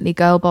constantly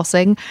girl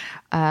bossing.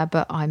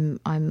 But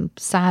I'm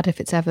sad if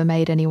it's ever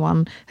made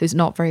anyone who's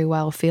not very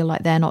well feel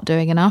like they're not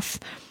doing enough.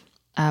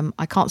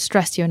 I can't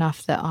stress to you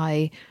enough that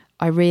I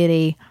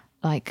really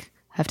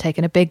have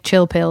taken a big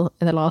chill pill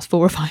in the last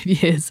 4 or 5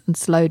 years and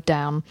slowed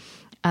down,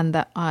 and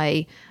that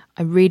I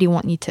really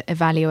want you to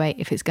evaluate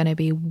if it's going to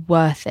be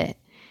worth it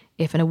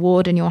if an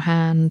award in your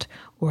hand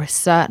or a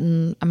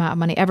certain amount of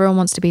money, everyone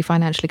wants to be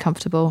financially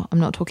comfortable. I'm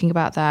not talking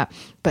about that.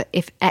 But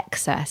if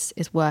excess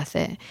is worth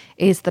it,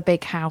 is the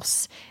big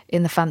house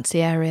in the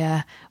fancy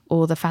area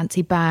or the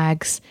fancy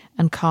bags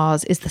and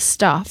cars, is the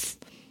stuff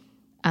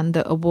and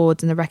the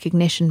awards and the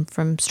recognition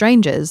from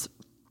strangers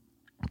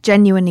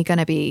genuinely going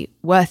to be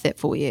worth it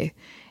for you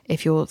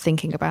if you're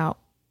thinking about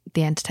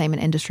the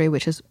entertainment industry,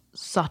 which is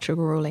such a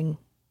grueling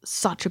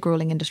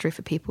industry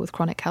for people with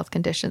chronic health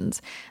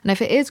conditions. And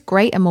if it is,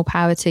 great, and more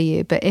power to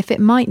you. But if it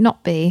might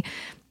not be,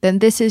 then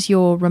this is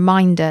your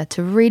reminder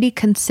to really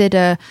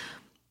consider,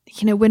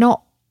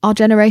 our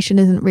generation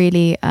isn't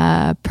really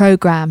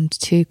programmed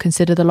to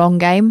consider the long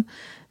game,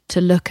 to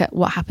look at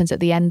what happens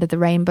at the end of the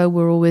rainbow.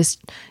 We're always,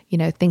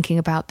 thinking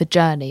about the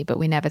journey, but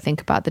we never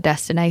think about the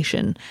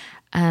destination.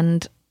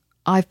 And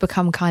I've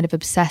become kind of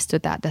obsessed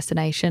with that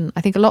destination.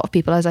 I think a lot of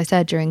people, as I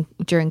said, during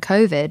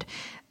COVID,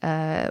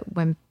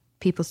 when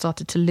people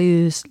started to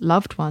lose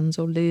loved ones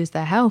or lose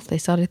their health, they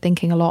started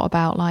thinking a lot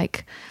about,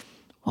 like,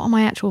 what are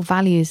my actual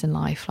values in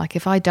life? Like,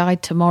 if I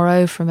died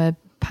tomorrow from a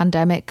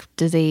pandemic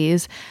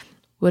disease,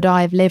 would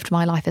I have lived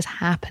my life as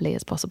happily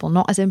as possible?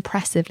 Not as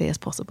impressively as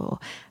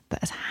possible, but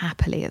as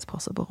happily as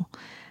possible.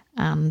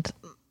 And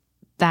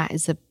that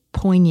is a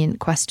poignant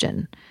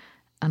question.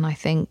 And I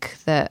think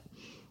that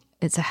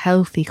it's a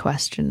healthy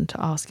question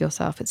to ask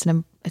yourself. It's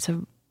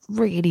a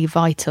really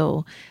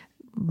vital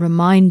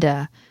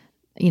reminder.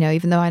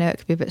 Even though I know it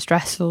could be a bit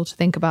stressful to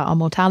think about our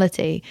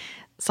mortality,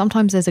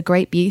 sometimes there's a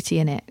great beauty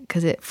in it,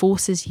 because it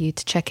forces you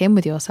to check in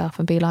with yourself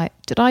and be like,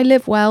 did I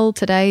live well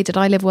today? Did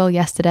I live well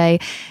yesterday?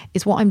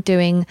 Is what I'm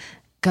doing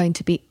going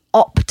to be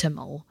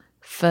optimal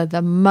for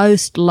the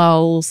most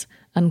lulls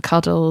and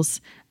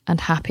cuddles and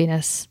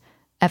happiness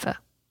ever?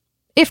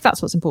 If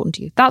that's what's important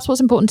to you. That's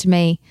what's important to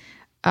me.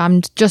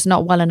 I'm just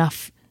not well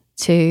enough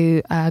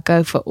to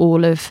go for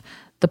all of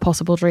the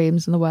possible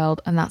dreams in the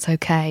world, and that's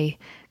okay,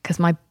 because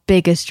my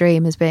biggest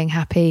dream is being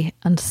happy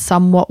and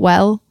somewhat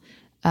well,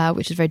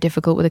 which is very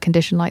difficult with a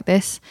condition like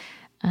this.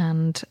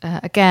 And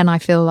again, I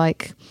feel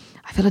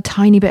a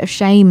tiny bit of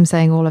shame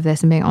saying all of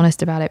this and being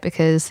honest about it,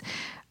 because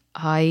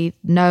I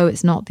know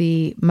it's not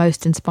the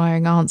most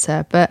inspiring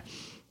answer, but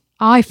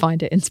I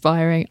find it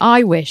inspiring.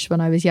 I wish when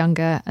I was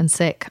younger and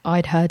sick,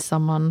 I'd heard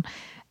someone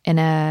in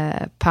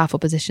a powerful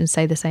position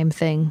say the same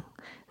thing,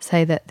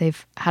 say that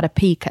they've had a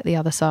peak at the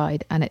other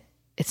side and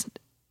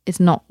it's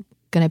not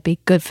going to be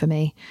good for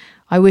me.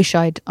 I wish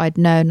I'd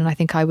known, and I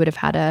think I would have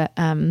had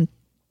a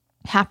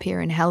happier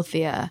and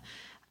healthier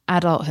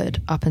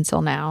adulthood up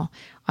until now.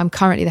 I'm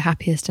currently the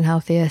happiest and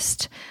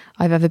healthiest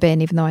I've ever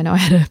been, even though I know I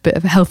had a bit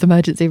of a health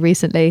emergency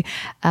recently.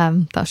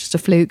 That's just a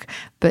fluke.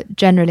 But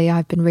generally,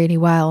 I've been really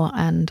well,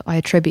 and I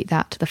attribute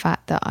that to the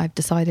fact that I've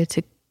decided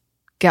to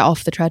get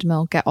off the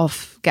treadmill, get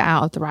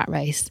out of the rat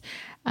race,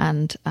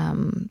 and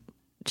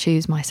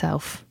choose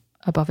myself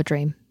above a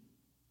dream.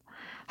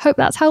 Hope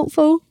that's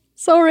helpful.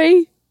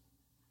 Sorry.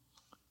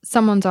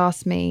 Someone's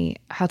asked me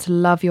how to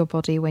love your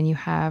body when you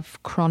have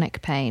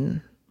chronic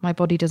pain. My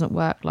body doesn't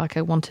work like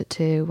I want it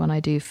to when I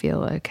do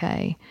feel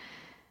okay.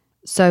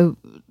 So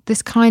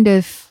this kind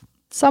of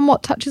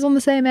somewhat touches on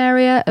the same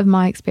area of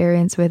my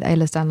experience with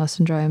Ehlers-Danlos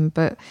syndrome,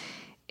 but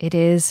it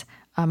is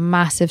a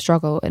massive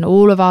struggle. In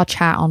all of our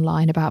chat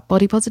online about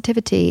body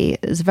positivity,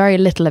 there's very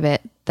little of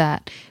it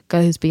that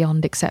goes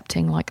beyond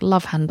accepting like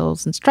love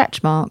handles and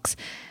stretch marks.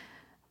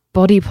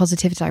 Body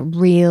positivity, like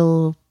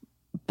real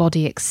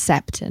body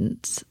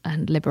acceptance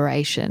and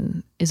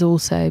liberation, is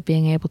also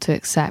being able to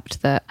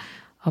accept that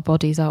our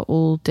bodies are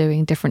all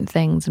doing different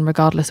things, and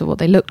regardless of what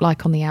they look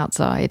like on the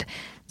outside,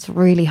 it's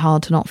really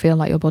hard to not feel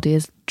like your body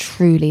is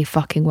truly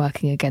fucking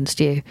working against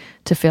you,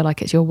 to feel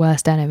like it's your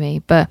worst enemy.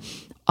 But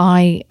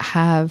I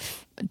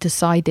have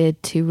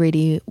decided to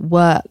really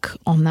work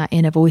on that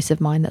inner voice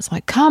of mine that's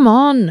like, come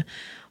on,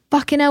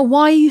 fucking hell,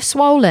 why are you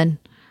swollen?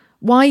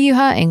 Why are you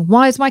hurting?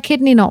 Why is my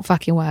kidney not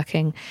fucking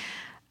working?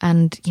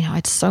 And, I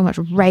had so much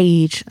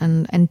rage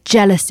and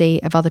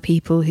jealousy of other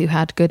people who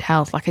had good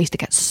health. Like, I used to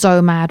get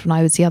so mad when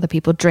I would see other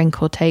people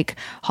drink or take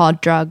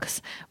hard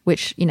drugs,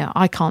 which,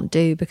 I can't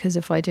do, because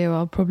if I do,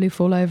 I'll probably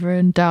fall over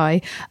and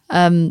die.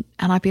 And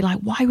I'd be like,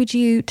 why would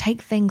you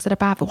take things that are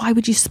bad for you? Why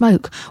would you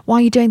smoke? Why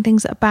are you doing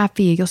things that are bad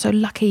for you? You're so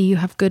lucky you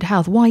have good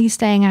health. Why are you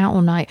staying out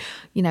all night?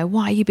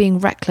 Why are you being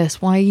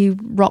reckless? Why are you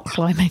rock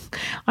climbing?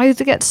 I used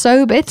to get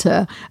so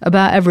bitter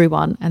about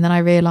everyone. And then I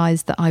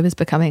realised that I was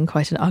becoming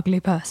quite an ugly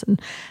person.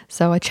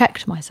 So I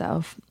checked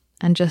myself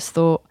and just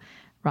thought,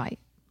 right,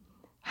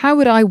 how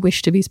would I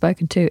wish to be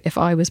spoken to if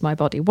I was my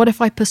body? What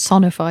if I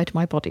personified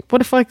my body?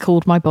 What if I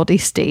called my body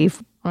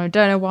Steve? I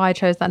don't know why I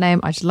chose that name.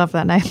 I just love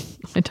that name.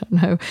 I don't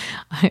know.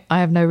 I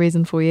have no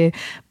reason for you.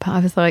 But I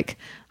was like,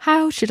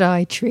 how should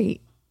I treat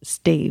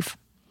Steve?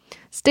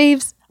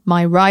 Steve's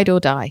my ride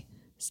or die.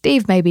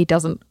 Steve maybe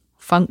doesn't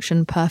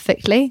function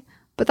perfectly,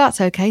 but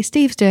that's okay.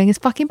 Steve's doing his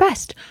fucking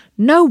best.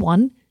 No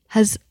one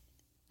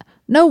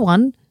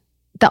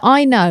that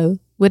I know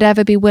would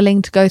ever be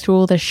willing to go through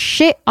all the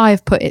shit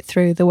I've put it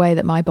through the way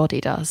that my body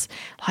does.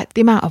 Like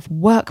the amount of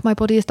work my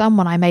body has done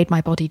when I made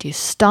my body do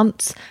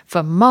stunts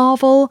for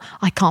Marvel.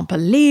 I can't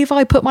believe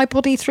I put my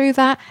body through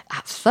that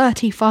at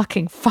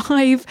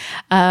 35,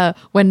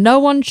 when no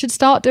one should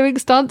start doing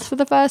stunts for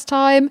the first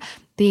time.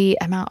 The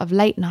amount of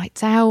late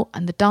nights out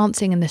and the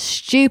dancing and the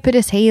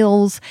stupidest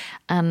heels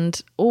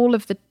and all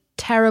of the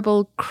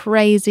terrible,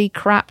 crazy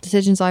crap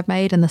decisions I've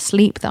made and the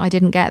sleep that I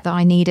didn't get that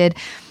I needed.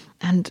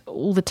 And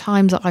all the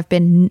times that I've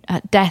been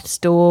at death's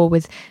door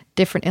with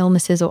different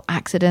illnesses or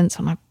accidents,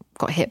 and I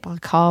got hit by a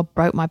car,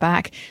 broke my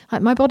back.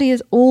 Like, my body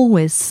has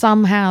always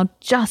somehow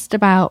just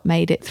about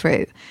made it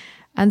through.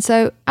 And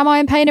so, am I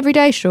in pain every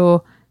day?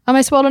 Sure. Am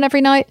I swollen every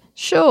night?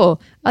 Sure.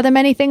 Are there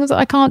many things that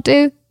I can't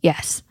do?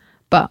 Yes.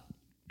 But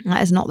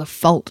that is not the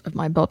fault of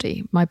my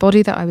body. My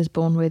body that I was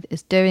born with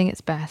is doing its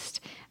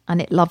best,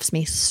 and it loves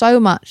me so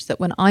much that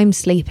when I'm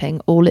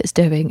sleeping, all it's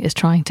doing is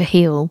trying to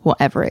heal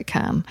whatever it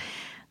can.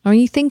 When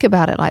you think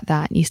about it like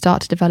that and you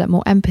start to develop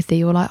more empathy,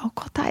 you're like, oh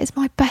God, that is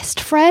my best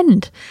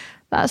friend.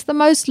 That's the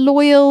most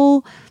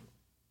loyal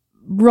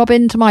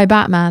Robin to my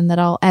Batman that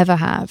I'll ever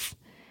have.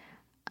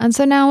 And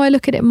so now I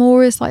look at it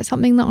more as like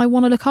something that I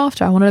want to look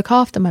after. I want to look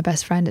after my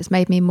best friend. It's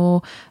made me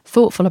more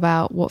thoughtful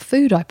about what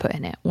food I put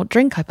in it, what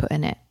drink I put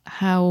in it,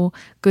 how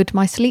good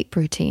my sleep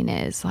routine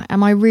is. Like,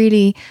 am I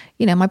really,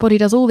 my body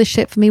does all this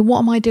shit for me. What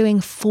am I doing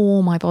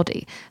for my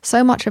body?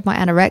 So much of my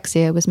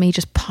anorexia was me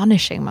just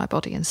punishing my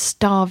body and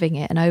starving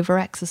it and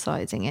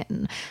over-exercising it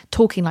and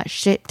talking like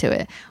shit to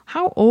it.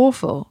 How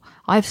awful.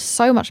 I have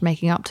so much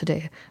making up to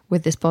do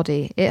with this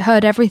body. It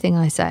heard everything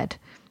I said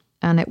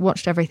and it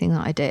watched everything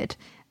that I did.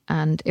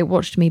 And it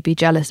watched me be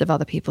jealous of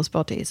other people's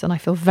bodies. And I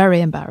feel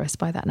very embarrassed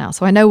by that now.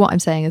 So I know what I'm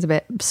saying is a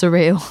bit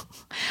surreal.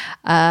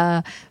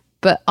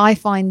 But I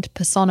find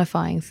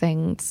personifying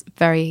things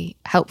very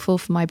helpful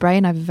for my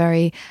brain. I have a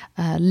very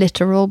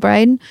literal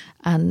brain.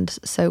 And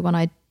so when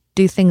I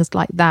do things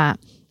like that,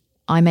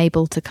 I'm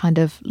able to kind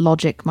of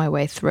logic my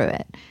way through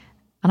it.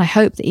 And I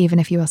hope that even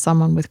if you are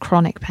someone with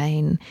chronic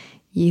pain,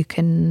 you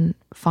can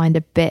find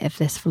a bit of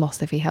this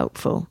philosophy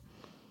helpful.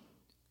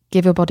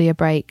 Give your body a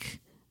break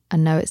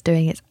and know it's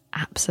doing its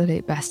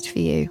absolute best for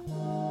you.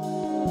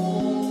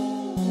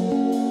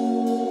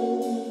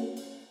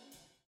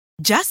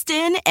 Just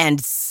in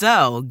and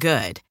so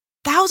good.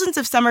 Thousands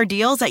of summer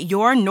deals at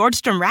your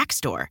Nordstrom Rack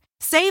store.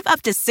 Save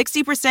up to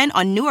 60%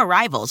 on new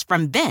arrivals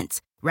from Vince,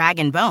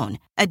 Rag & Bone,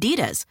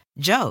 Adidas,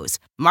 Joe's,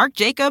 Marc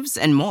Jacobs,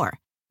 and more.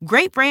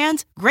 Great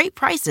brands, great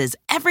prices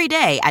every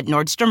day at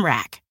Nordstrom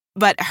Rack.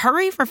 But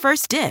hurry for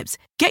first dibs.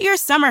 Get your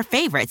summer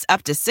favorites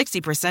up to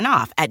 60%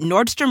 off at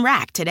Nordstrom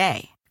Rack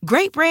today.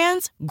 Great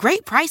brands,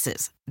 great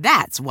prices.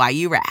 That's why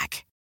you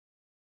rack.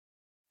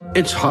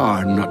 It's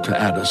hard not to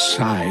add a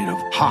side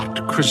of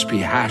hot, crispy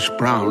hash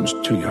browns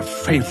to your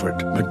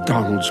favorite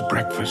McDonald's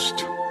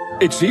breakfast.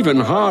 It's even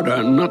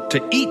harder not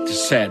to eat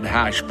said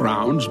hash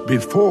browns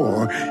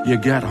before you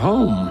get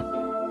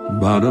home.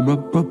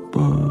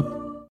 Ba-da-ba-ba-ba.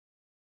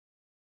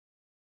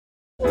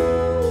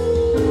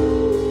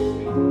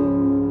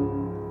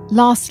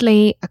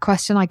 Lastly, a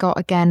question I got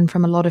again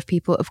from a lot of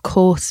people, of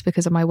course,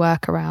 because of my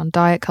work around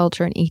diet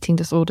culture and eating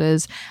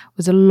disorders,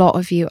 was a lot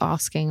of you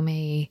asking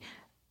me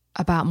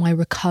about my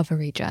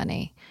recovery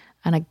journey.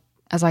 And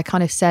as I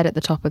kind of said at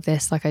the top of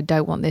this, like, I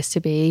don't want this to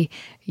be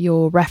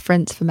your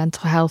reference for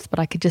mental health, but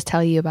I could just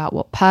tell you about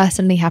what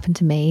personally happened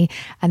to me,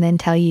 and then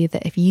tell you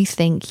that if you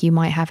think you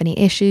might have any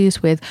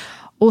issues with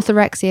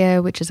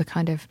orthorexia, which is a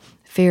kind of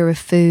fear of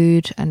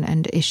food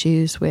and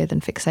issues with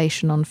and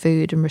fixation on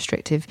food and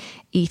restrictive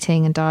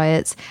eating and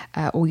diets,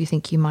 or you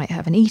think you might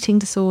have an eating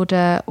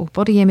disorder or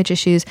body image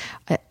issues,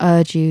 I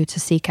urge you to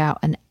seek out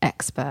an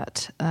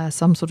expert,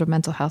 some sort of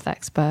mental health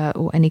expert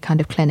or any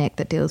kind of clinic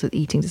that deals with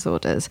eating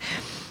disorders.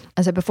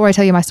 And so before I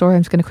tell you my story,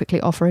 I'm just going to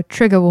quickly offer a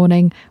trigger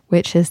warning,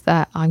 which is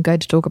that I'm going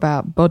to talk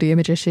about body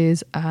image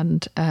issues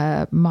and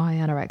my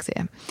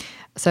anorexia.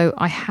 So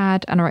I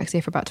had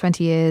anorexia for about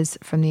 20 years,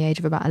 from the age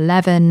of about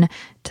 11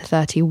 to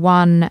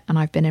 31, and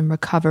I've been in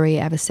recovery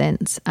ever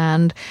since.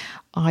 And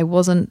I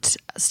wasn't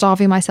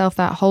starving myself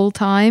that whole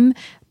time,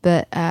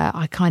 but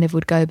I kind of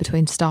would go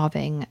between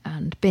starving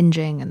and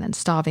binging, and then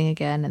starving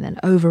again, and then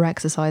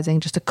over-exercising,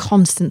 just a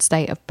constant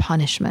state of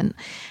punishment.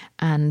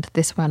 And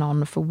this went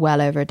on for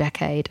well over a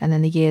decade. And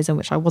then the years in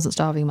which I wasn't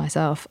starving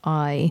myself,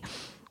 I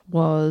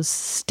was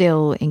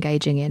still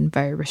engaging in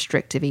very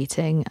restrictive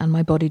eating, and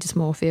my body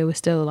dysmorphia was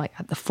still like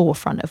at the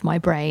forefront of my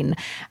brain,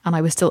 and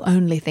I was still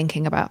only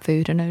thinking about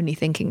food and only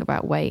thinking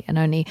about weight and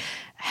only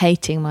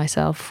hating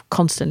myself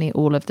constantly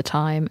all of the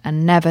time,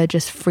 and never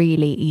just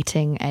freely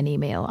eating any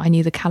meal. I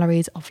knew the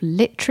calories of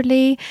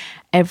literally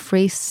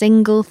every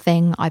single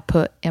thing I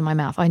put in my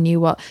mouth. I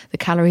knew what the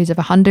calories of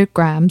 100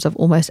 grams of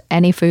almost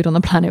any food on the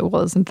planet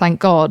was, and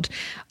thank God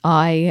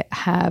I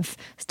have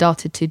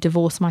started to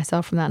divorce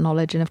myself from that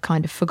knowledge and have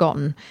kind of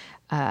forgotten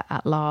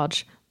at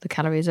large the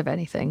calories of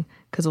anything,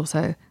 because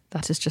also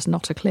that is just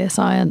not a clear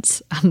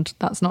science, and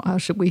that's not how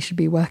we should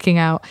be working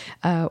out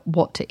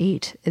what to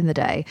eat in the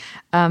day.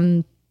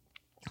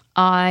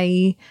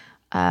 I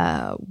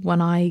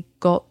When I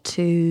got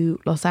to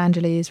Los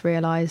Angeles,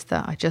 realised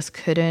that I just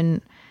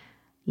couldn't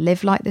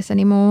live like this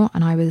anymore.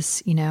 And I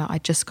was,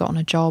 I'd just gotten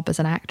a job as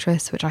an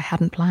actress, which I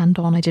hadn't planned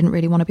on. I didn't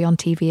really want to be on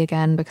TV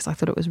again because I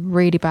thought it was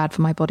really bad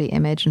for my body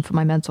image and for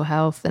my mental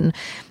health. And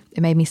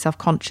it made me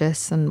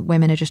self-conscious, and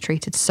women are just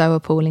treated so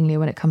appallingly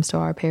when it comes to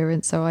our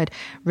appearance. So I'd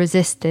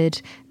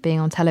resisted being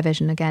on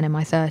television again in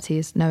my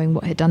 30s, knowing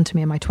what it had done to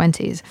me in my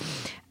 20s.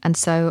 And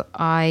so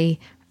I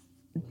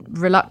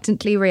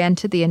reluctantly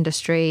re-entered the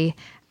industry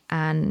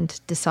and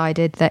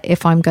decided that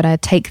if I'm going to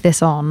take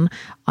this on,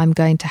 I'm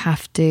going to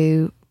have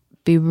to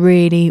be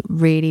really,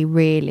 really,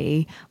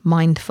 really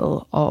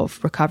mindful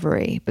of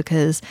recovery,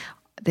 because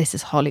this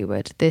is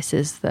Hollywood. This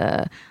is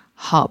the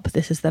hub.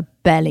 This is the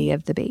belly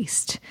of the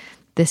beast.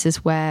 This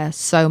is where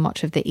so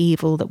much of the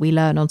evil that we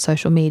learn on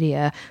social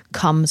media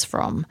comes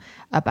from,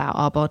 about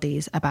our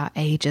bodies, about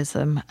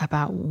ageism,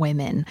 about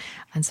women.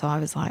 And so I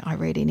was like, I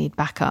really need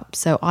backup.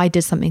 So I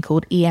did something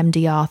called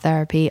EMDR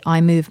therapy,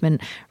 eye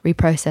movement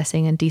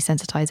reprocessing and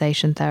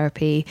desensitization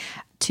therapy,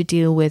 to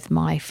deal with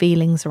my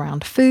feelings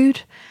around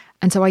food.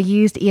 And so I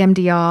used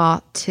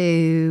EMDR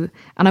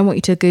and I want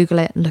you to Google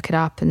it and look it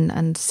up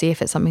and see if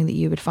it's something that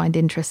you would find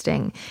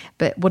interesting.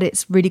 But what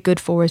it's really good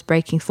for is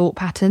breaking thought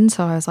patterns.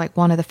 So I was like,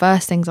 one of the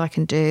first things I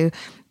can do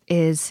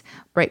is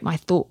break my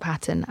thought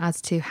pattern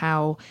as to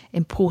how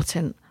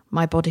important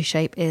my body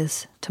shape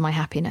is to my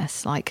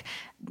happiness. Like,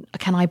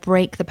 can I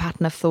break the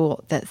pattern of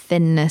thought that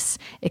thinness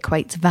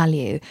equates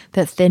value,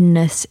 that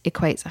thinness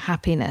equates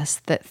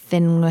happiness, that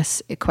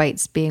thinness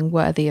equates being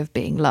worthy of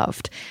being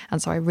loved? And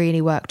so I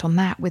really worked on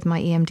that with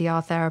my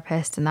EMDR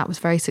therapist, and that was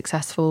very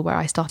successful, where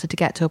I started to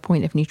get to a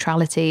point of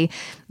neutrality.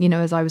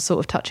 As I was sort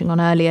of touching on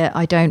earlier,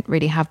 I don't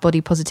really have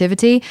body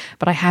positivity,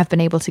 but I have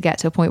been able to get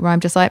to a point where I'm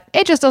just like,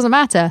 it just doesn't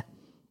matter.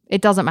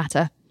 It doesn't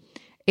matter.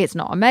 It's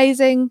not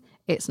amazing.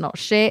 It's not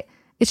shit.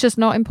 It's just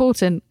not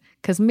important.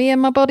 Because me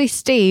and my body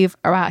Steve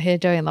are out here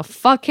doing the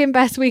fucking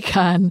best we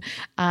can.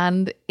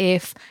 And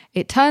if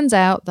it turns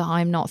out that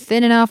I'm not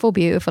thin enough or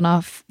beautiful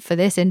enough for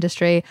this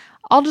industry,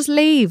 I'll just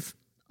leave.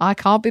 I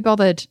can't be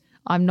bothered.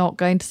 I'm not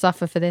going to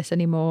suffer for this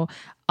anymore.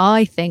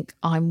 I think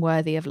I'm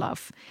worthy of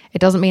love. It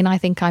doesn't mean I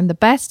think I'm the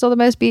best or the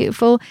most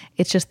beautiful.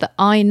 It's just that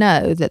I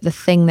know that the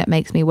thing that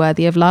makes me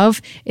worthy of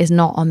love is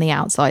not on the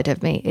outside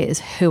of me. It is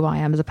who I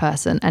am as a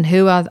person. And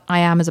who I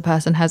am as a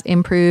person has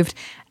improved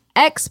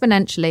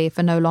exponentially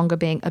for no longer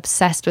being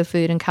obsessed with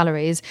food and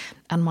calories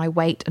and my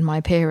weight and my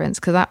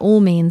appearance, because that all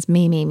means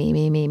me.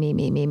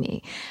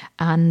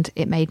 And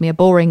it made me a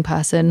boring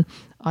person.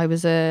 I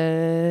was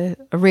a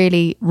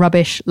really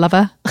rubbish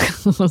lover.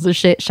 I was a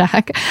shit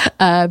shag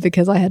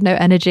because I had no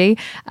energy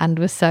and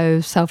was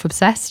so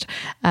self-obsessed.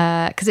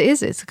 Because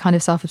it's a kind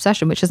of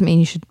self-obsession, which doesn't mean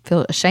you should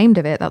feel ashamed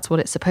of it. That's what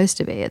it's supposed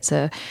to be. It's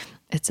an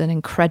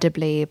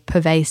incredibly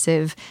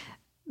pervasive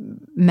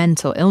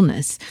mental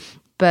illness.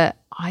 But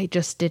I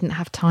just didn't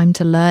have time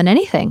to learn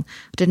anything.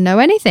 I didn't know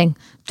anything.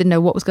 Didn't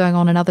know what was going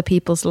on in other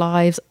people's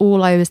lives.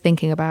 All I was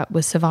thinking about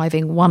was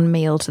surviving one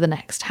meal to the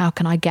next. How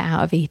can I get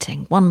out of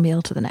eating? One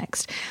meal to the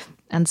next.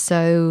 And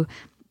so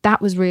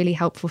that was really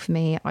helpful for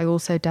me. I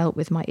also dealt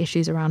with my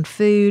issues around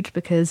food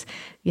because,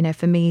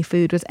 for me,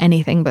 food was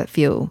anything but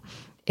fuel.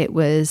 It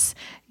was,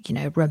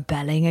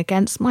 rebelling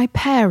against my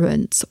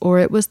parents, or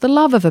it was the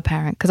love of a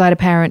parent, because I had a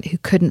parent who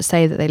couldn't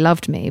say that they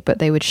loved me, but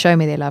they would show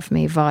me they loved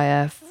me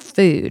via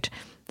food.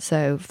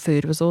 So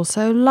food was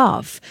also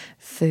love.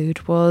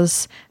 Food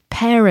was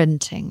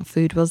parenting.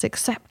 Food was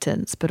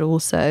acceptance, but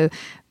also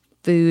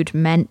food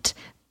meant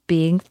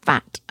being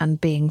fat, and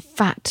being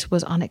fat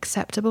was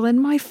unacceptable in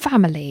my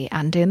family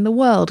and in the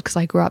world because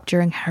I grew up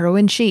during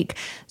heroin chic.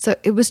 So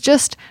it was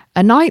just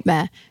a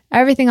nightmare.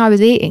 Everything I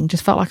was eating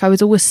just felt like I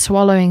was always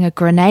swallowing a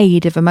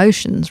grenade of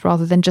emotions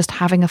rather than just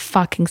having a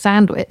fucking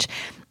sandwich.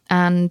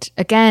 And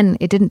again,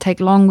 it didn't take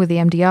long with the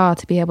EMDR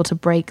to be able to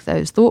break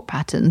those thought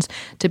patterns,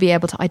 to be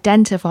able to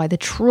identify the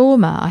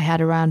trauma I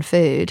had around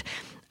food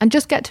and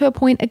just get to a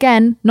point,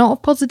 again, not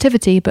of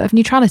positivity, but of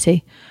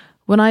neutrality.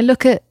 When I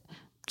look at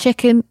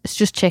chicken, it's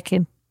just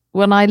chicken.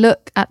 When I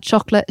look at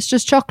chocolate, it's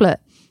just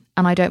chocolate.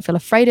 And I don't feel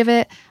afraid of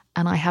it.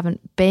 And I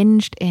haven't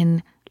binged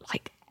in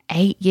like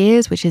 8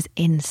 years, which is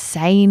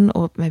insane,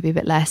 or maybe a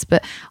bit less,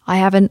 but I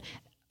haven't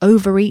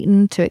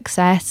overeaten to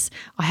excess.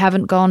 I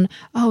haven't gone,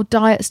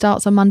 diet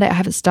starts on Monday. I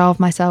haven't starved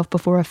myself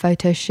before a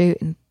photo shoot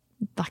in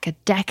like a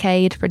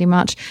decade, pretty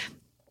much.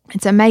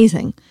 It's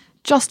amazing.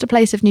 Just a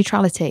place of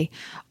neutrality.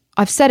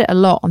 I've said it a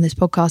lot on this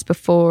podcast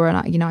before,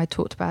 and I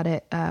talked about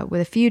it with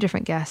a few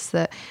different guests,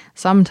 that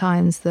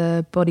sometimes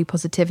the body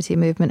positivity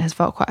movement has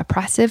felt quite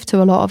oppressive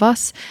to a lot of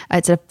us.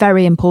 It's a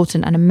very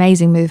important and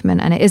amazing movement,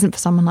 and it isn't for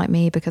someone like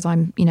me because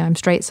I'm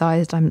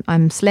straight-sized,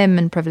 I'm slim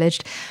and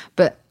privileged,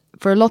 but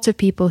for a lot of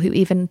people who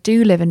even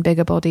do live in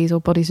bigger bodies or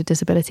bodies with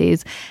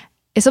disabilities,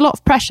 it's a lot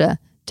of pressure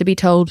to be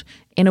told,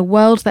 in a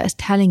world that is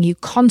telling you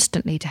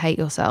constantly to hate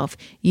yourself,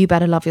 you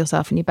better love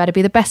yourself and you better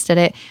be the best at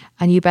it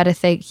and you better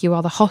think you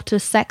are the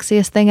hottest,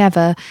 sexiest thing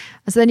ever.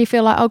 And so then you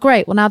feel like, oh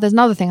great, well now there's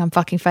another thing I'm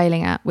fucking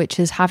failing at, which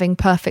is having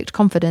perfect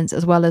confidence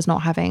as well as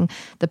not having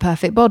the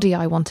perfect body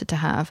I wanted to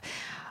have.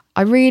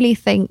 I really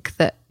think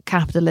that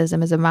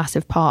capitalism is a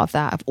massive part of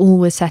that, of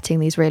always setting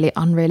these really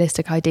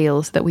unrealistic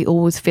ideals that we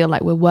always feel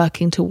like we're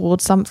working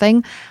towards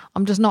something.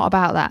 I'm just not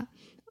about that.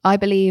 I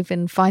believe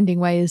in finding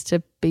ways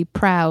to be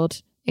proud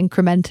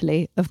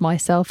incrementally of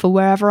myself for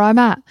wherever I'm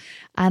at.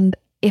 And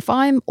if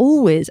I'm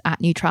always at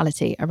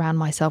neutrality around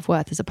my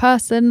self-worth as a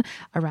person,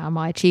 around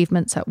my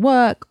achievements at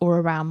work, or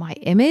around my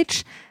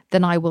image,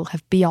 then I will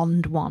have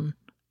beyond one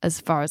as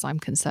far as I'm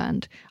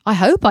concerned. I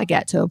hope I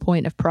get to a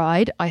point of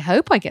pride. I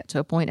hope I get to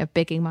a point of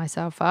bigging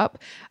myself up.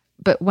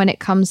 But when it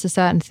comes to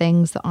certain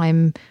things that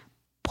I'm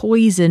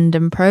poisoned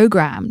and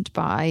programmed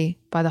by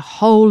the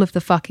whole of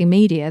the fucking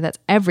media that's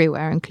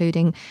everywhere,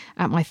 including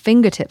at my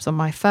fingertips on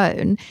my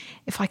phone,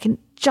 if I can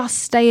just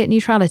stay at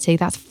neutrality,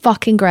 that's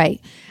fucking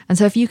great. And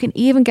so if you can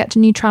even get to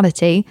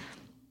neutrality,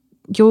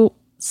 you're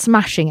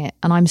smashing it,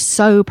 and I'm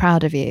so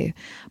proud of you.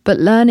 But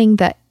learning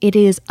that it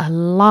is a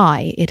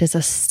lie, it is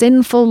a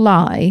sinful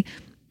lie,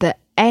 that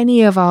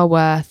any of our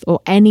worth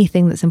or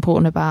anything that's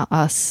important about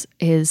us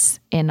is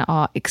in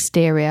our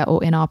exterior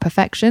or in our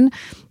perfection.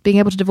 Being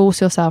able to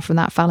divorce yourself from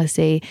that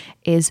fallacy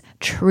is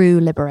true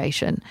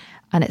liberation,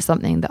 and it's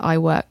something that I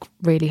work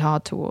really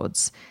hard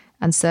towards.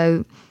 And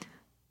so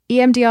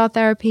EMDR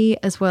therapy,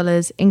 as well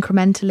as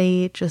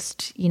incrementally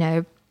just,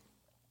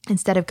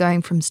 instead of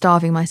going from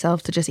starving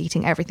myself to just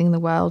eating everything in the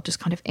world, just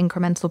kind of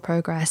incremental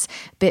progress,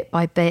 bit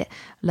by bit,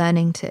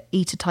 learning to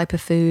eat a type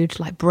of food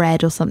like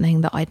bread or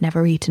something that I'd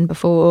never eaten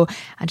before,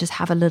 and just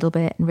have a little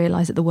bit and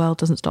realize that the world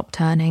doesn't stop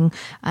turning,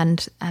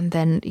 and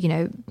then,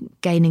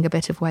 gaining a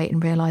bit of weight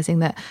and realizing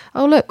that,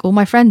 oh, look, all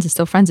my friends are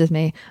still friends with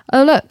me.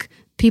 Oh, look,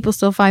 people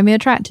still find me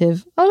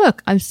attractive. Oh,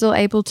 look, I'm still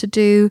able to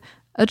do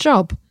a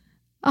job.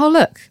 Oh,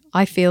 look,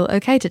 I feel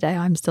okay today.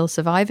 I'm still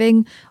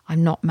surviving.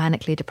 I'm not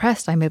manically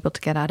depressed. I'm able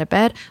to get out of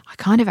bed. I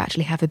kind of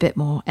actually have a bit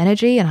more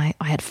energy, and I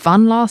had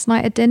fun last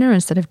night at dinner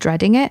instead of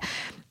dreading it.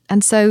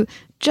 And so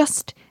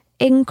just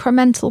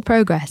incremental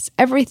progress,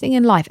 everything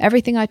in life,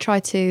 everything I try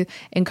to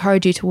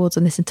encourage you towards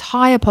on this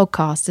entire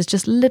podcast is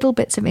just little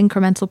bits of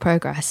incremental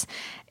progress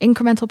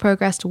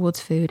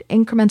towards food,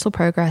 incremental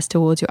progress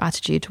towards your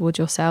attitude towards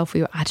yourself, or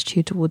your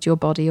attitude towards your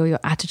body, or your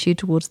attitude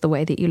towards the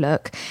way that you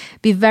look.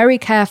 Be very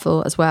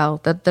careful as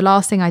well. The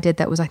last thing I did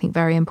that was, I think,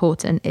 very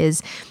important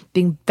is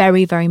being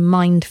very, very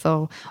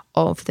mindful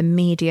of the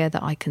media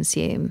that I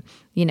consume.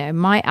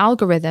 My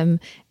algorithm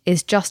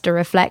is just a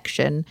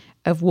reflection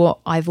of what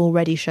I've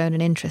already shown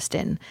an interest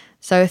in.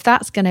 So if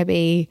that's going to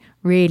be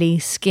really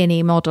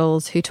skinny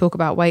models who talk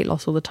about weight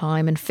loss all the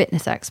time and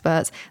fitness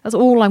experts, that's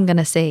all I'm going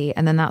to see.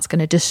 And then that's going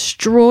to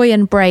destroy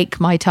and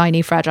break my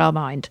tiny, fragile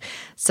mind.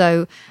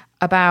 So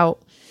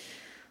about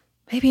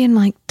maybe in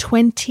like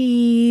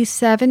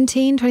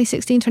 2016,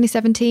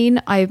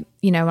 2017,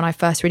 when I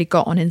first really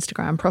got on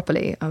Instagram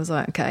properly, I was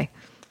like, okay,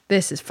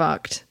 this is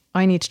fucked.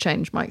 I need to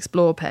change my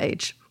explore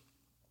page.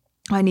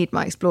 I need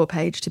my explore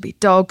page to be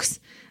dogs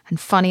and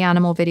funny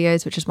animal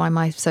videos, which is why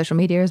my social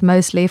media is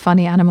mostly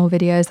funny animal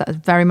videos. That is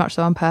very much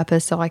so on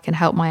purpose, so I can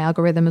help my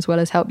algorithm as well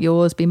as help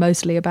yours be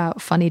mostly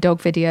about funny dog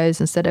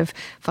videos instead of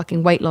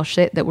fucking weight loss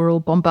shit that we're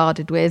all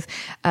bombarded with.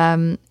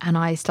 And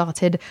I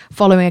started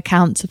following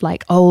accounts of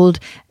like old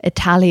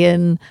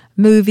Italian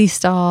movie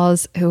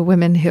stars who were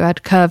women who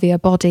had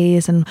curvier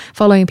bodies, and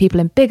following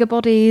people in bigger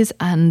bodies,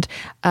 and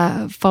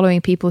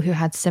following people who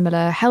had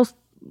similar health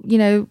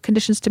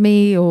conditions to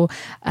me, or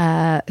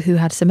who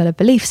had similar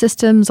belief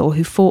systems, or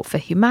who fought for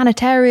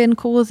humanitarian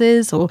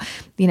causes, or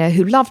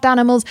who loved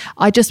animals.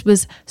 I just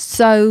was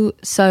so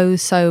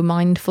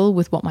mindful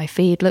with what my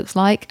feed looks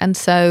like. And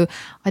so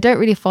I don't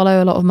really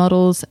follow a lot of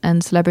models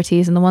and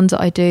celebrities, and the ones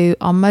that I do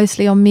are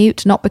mostly on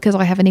mute, not because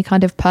I have any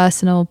kind of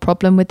personal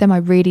problem with them, I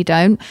really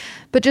don't,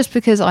 but just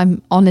because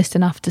I'm honest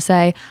enough to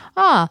say,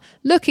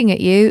 looking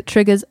at you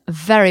triggers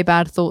very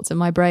bad thoughts in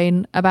my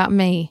brain about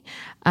me.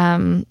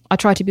 I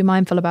try to be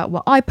mindful about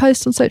what I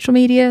post on social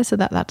media so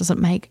that doesn't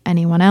make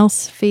anyone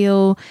else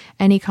feel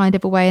any kind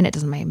of a way, and it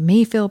doesn't make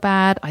me feel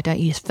bad. I don't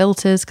use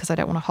filters because I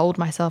don't want to hold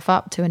myself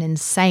up to an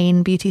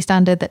insane beauty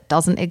standard that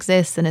doesn't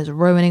exist and is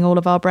ruining all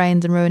of our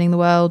brains and ruining the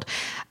world.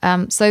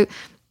 So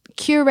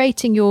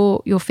curating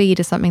your feed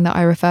is something that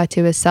I refer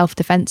to as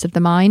self-defense of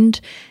the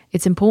mind.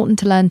 It's important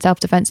to learn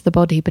self-defense of the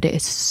body, but it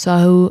is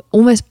so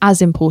almost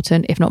as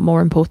important, if not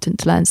more important,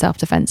 to learn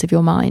self-defense of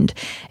your mind.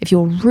 If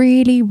you're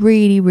really,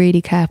 really,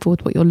 really careful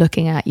with what you're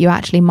looking at, you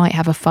actually might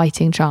have a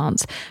fighting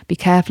chance. Be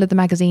careful of the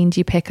magazines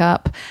you pick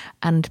up,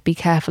 and be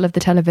careful of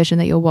the television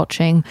that you're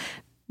watching.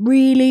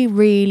 Really,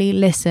 really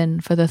listen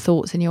for the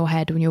thoughts in your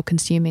head when you're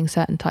consuming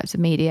certain types of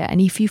media.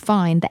 And if you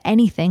find that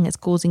anything is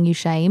causing you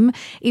shame,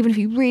 even if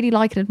you really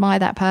like and admire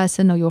that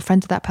person, or you're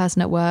friends with that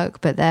person at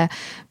work, but their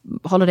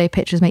holiday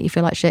pictures make you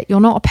feel like shit, you're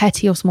not a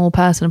petty or small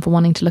person for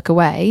wanting to look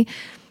away.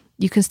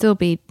 You can still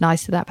be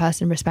nice to that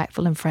person,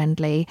 respectful and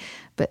friendly.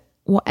 But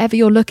whatever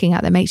you're looking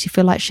at that makes you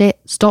feel like shit,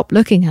 stop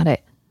looking at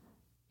it.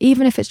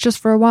 Even if it's just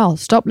for a while,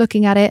 stop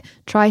looking at it.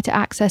 Try to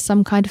access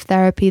some kind of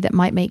therapy that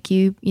might make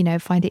you,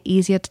 find it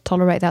easier to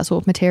tolerate that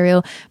sort of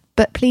material.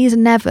 But please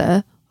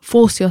never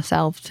force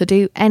yourself to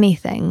do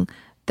anything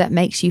that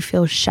makes you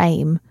feel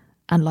shame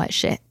and like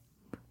shit.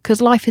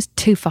 because life is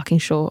too fucking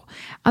short.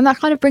 And that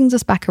kind of brings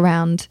us back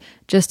around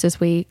just as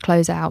we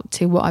close out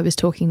to what I was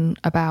talking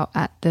about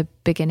at the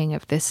beginning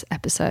of this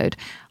episode.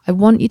 I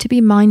want you to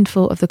be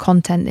mindful of the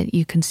content that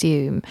you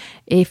consume.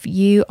 If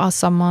you are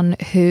someone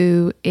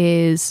who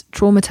is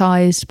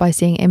traumatized by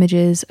seeing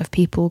images of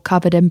people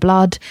covered in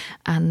blood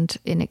and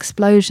in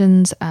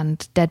explosions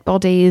and dead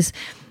bodies,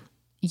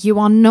 you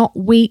are not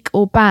weak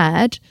or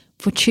bad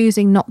for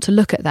choosing not to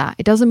look at that.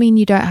 It doesn't mean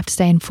you don't have to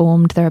stay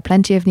informed. There are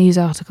plenty of news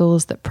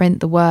articles that print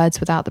the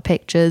words without the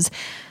pictures.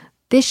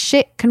 This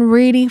shit can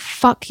really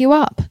fuck you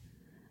up.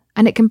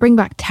 And it can bring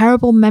back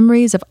terrible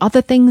memories of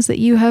other things that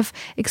you have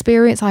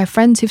experienced. I have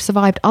friends who've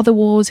survived other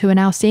wars who are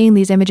now seeing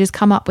these images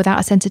come up without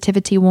a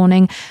sensitivity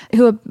warning,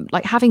 who are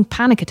like having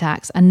panic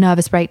attacks and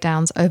nervous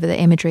breakdowns over the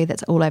imagery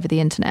that's all over the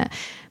internet.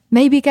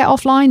 Maybe get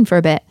offline for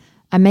a bit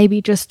and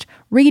maybe just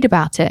read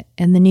about it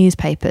in the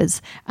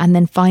newspapers and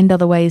then find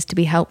other ways to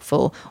be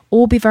helpful,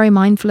 or be very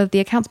mindful of the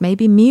accounts.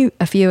 Maybe mute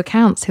a few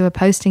accounts who are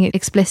posting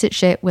explicit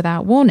shit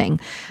without warning.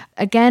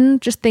 Again,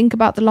 just think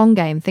about the long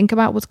game. Think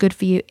about what's good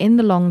for you in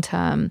the long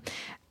term,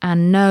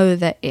 and know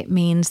that it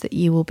means that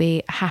you will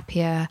be a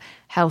happier,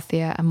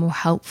 healthier, and more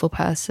helpful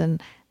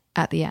person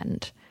at the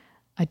end.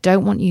 I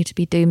don't want you to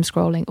be doom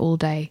scrolling all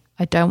day.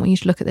 I don't want you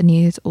to look at the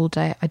news all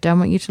day. I don't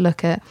want you to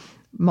look at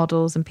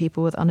models and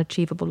people with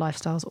unachievable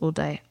lifestyles all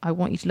day. I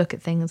want you to look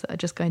at things that are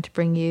just going to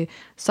bring you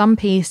some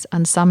peace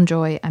and some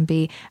joy and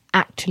be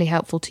actually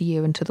helpful to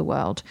you and to the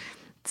world.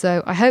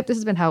 So I hope this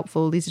has been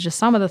helpful. These are just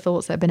some of the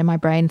thoughts that have been in my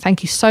brain.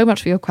 Thank you so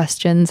much for your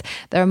questions.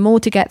 There are more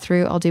to get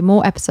through. I'll do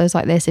more episodes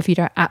like this if you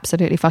don't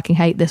absolutely fucking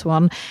hate this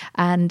one.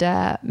 And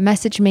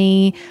message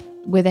me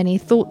with any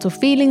thoughts or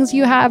feelings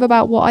you have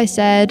about what I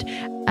said.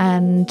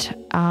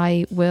 And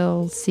I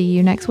will see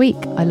you next week.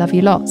 I love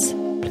you lots.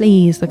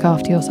 Please look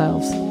after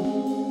yourselves.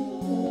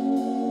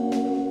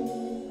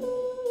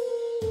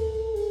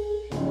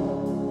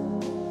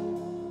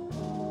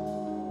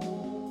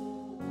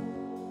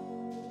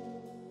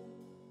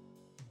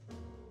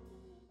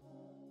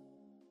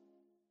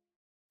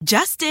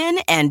 Just in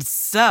and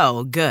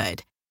so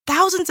good.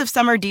 Thousands of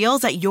summer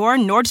deals at your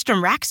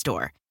Nordstrom Rack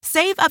store.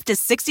 Save up to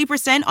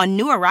 60% on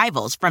new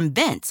arrivals from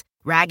Vince,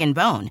 Rag &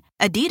 Bone,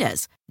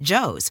 Adidas,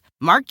 Joe's,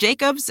 Marc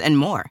Jacobs, and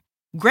more.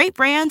 Great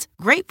brands,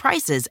 great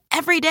prices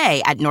every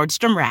day at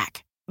Nordstrom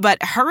Rack.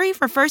 But hurry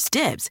for first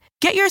dibs.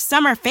 Get your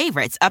summer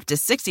favorites up to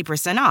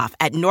 60% off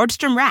at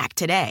Nordstrom Rack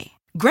today.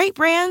 Great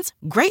brands,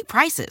 great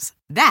prices.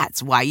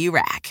 That's why you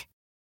rack.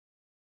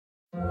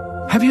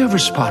 Have you ever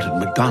spotted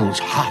McDonald's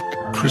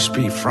hot,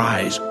 crispy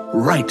fries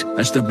right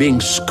as they're being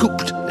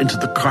scooped into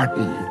the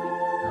carton?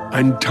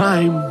 And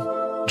time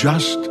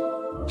just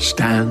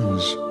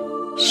stands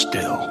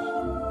still.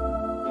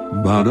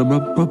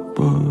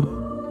 Ba-da-ba-ba-ba.